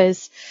there,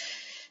 because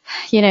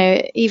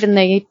even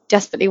though you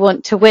desperately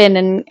want to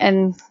win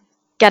and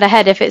get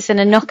ahead, if it's in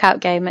a knockout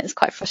game, it's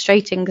quite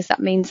frustrating, because that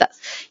means that's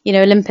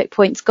Olympic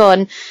points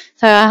gone.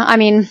 So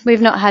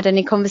we've not had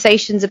any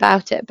conversations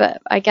about it,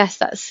 but I guess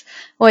that's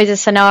always a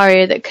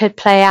scenario that could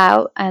play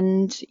out,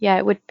 and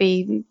it would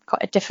be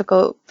quite a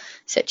difficult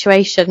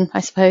situation, I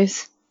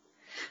suppose.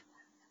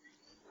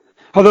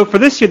 Although for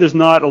this year there's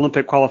not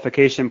Olympic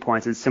qualification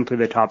points, it's simply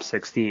the top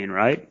 16,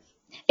 right?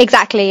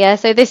 Exactly, yeah.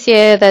 So this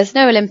year there's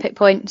no Olympic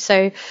points,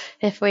 so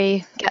if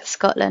we get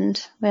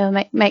Scotland,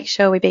 we'll make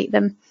sure we beat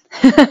them.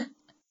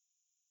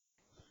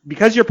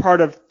 Because you're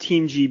part of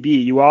Team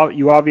GB,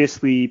 you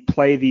obviously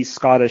play these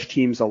Scottish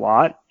teams a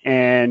lot,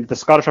 and the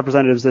Scottish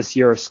representatives this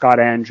year are Scott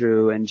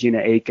Andrew and Gina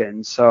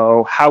Aiken.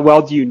 So how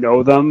well do you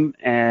know them,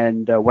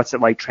 and what's it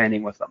like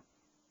training with them?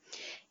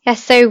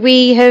 Yes, so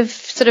we have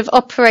sort of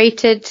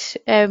operated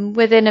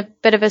within a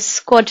bit of a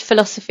squad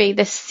philosophy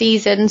this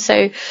season.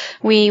 So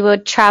we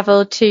would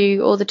travel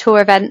to all the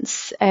tour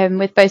events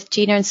with both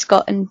Gina and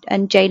Scott,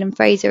 and Jane and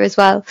Fraser as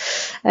well,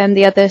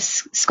 the other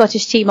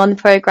Scottish team on the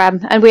programme.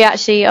 And we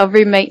actually are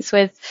roommates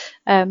with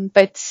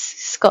both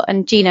Scott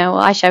and Gina, or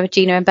I share with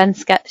Gina, and Ben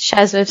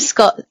shares with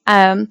Scott.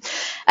 And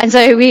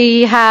so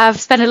we have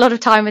spent a lot of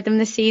time with them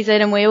this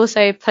season, and we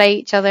also play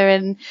each other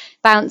in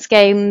bounce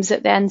games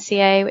at the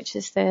NCA, which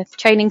is the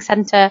training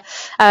centre.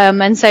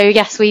 And so,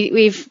 yes,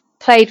 we've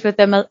played with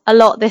them a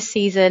lot this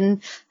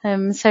season.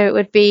 So it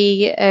would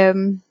be,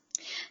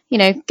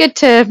 good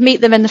to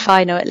meet them in the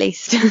final at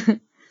least.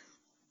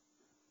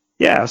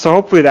 Yeah, so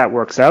hopefully that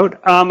works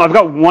out. I've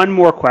got one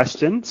more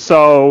question.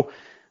 So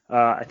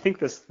I think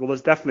this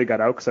definitely got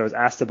out because I was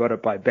asked about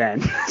it by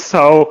Ben.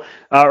 So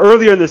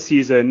earlier in the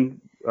season,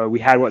 we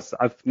had what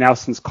I've now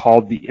since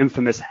called the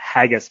infamous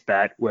haggis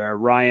bet, where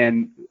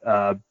Ryan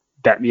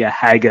bet me a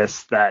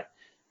haggis that,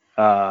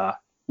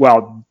 we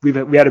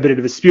had a bit of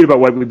a dispute about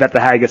what we bet the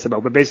haggis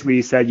about, but basically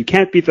he said, you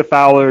can't beat the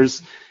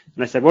Fowlers.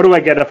 And I said, what do I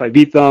get if I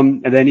beat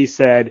them? And then he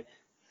said,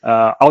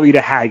 I'll eat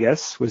a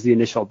haggis, was the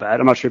initial bet.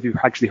 I'm not sure if you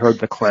actually heard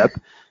the clip.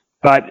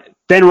 But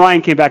then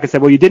Ryan came back and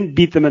said, well, you didn't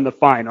beat them in the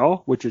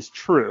final, which is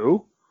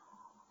true.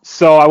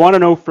 So I want to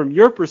know from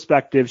your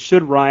perspective,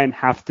 should Ryan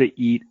have to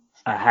eat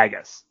a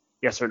haggis?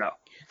 Yes or no?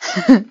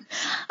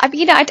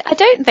 I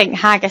don't think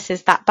haggis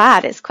is that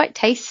bad. It's quite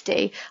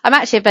tasty. I'm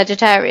actually a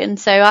vegetarian,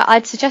 so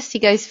I'd suggest he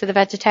goes for the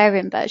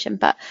vegetarian version,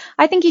 but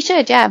I think he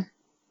should, yeah.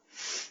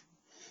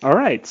 All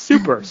right,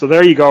 super. So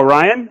there you go,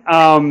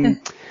 Ryan.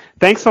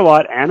 Thanks a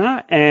lot,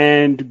 Anna,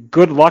 and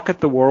good luck at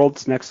the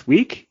Worlds next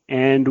week,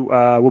 and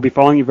we'll be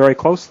following you very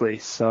closely.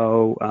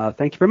 So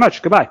thank you very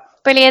much. Goodbye.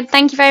 Brilliant.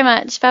 Thank you very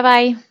much.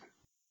 Bye-bye.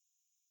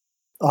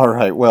 All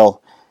right,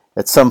 well,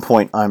 at some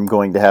point I'm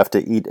going to have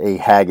to eat a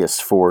haggis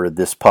for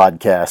this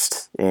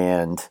podcast,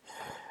 and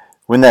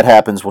when that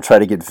happens, we'll try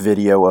to get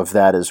video of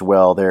that as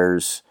well.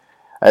 There's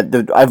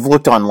I've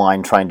looked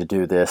online trying to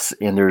do this,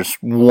 and there's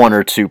one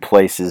or two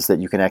places that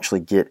you can actually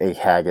get a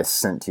haggis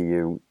sent to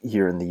you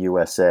here in the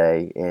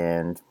USA.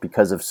 And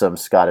because of some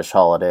Scottish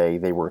holiday,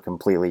 they were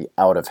completely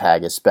out of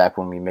haggis back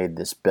when we made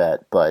this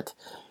bet. But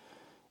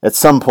at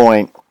some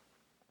point,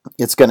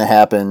 it's going to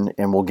happen,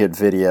 and we'll get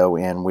video,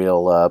 and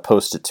we'll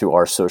post it to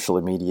our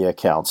social media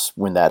accounts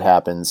when that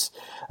happens.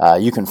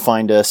 You can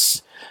find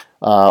us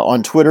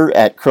on Twitter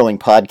at Curling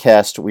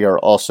Podcast. We are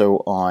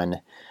also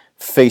on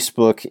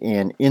Facebook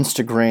and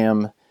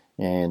Instagram,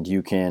 and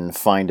you can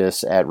find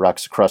us at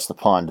Rocks Across the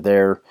Pond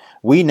there.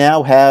 We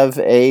now have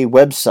a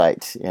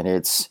website, and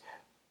it's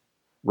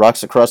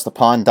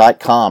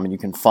rocksacrossthepond.com, and you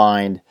can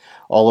find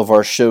all of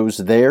our shows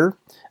there.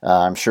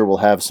 I'm sure we'll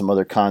have some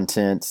other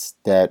content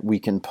that we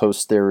can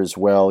post there as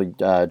well.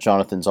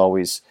 Jonathan's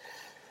always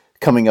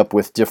coming up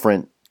with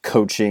different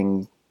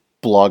coaching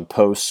blog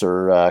posts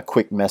or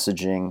quick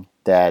messaging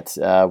that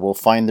will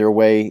find their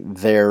way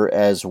there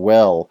as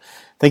well.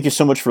 Thank you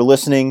so much for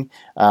listening.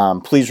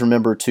 Please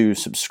remember to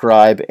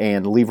subscribe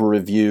and leave a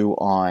review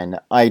on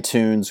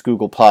iTunes,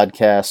 Google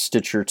Podcasts,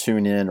 Stitcher,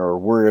 TuneIn, or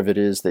wherever it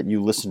is that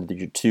you listen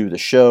to the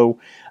show.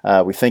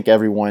 We thank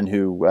everyone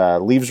who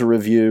leaves a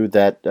review.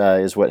 That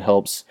is what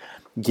helps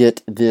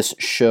get this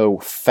show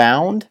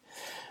found.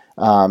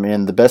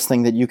 And the best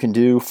thing that you can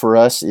do for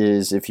us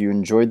is, if you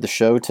enjoyed the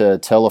show, to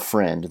tell a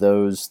friend.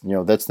 That's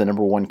the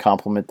number one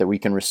compliment that we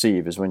can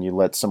receive, is when you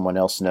let someone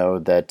else know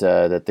that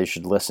that they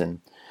should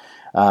listen.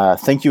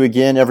 Thank you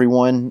again,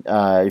 everyone.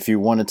 If you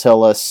want to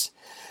tell us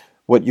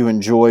what you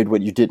enjoyed,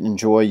 what you didn't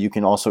enjoy, you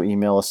can also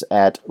email us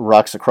at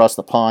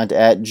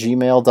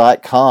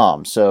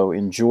rocksacrossthepond@gmail.com. So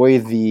enjoy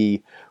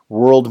the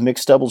World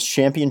Mixed Doubles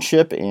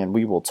Championship, and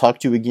we will talk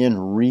to you again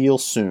real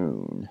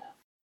soon.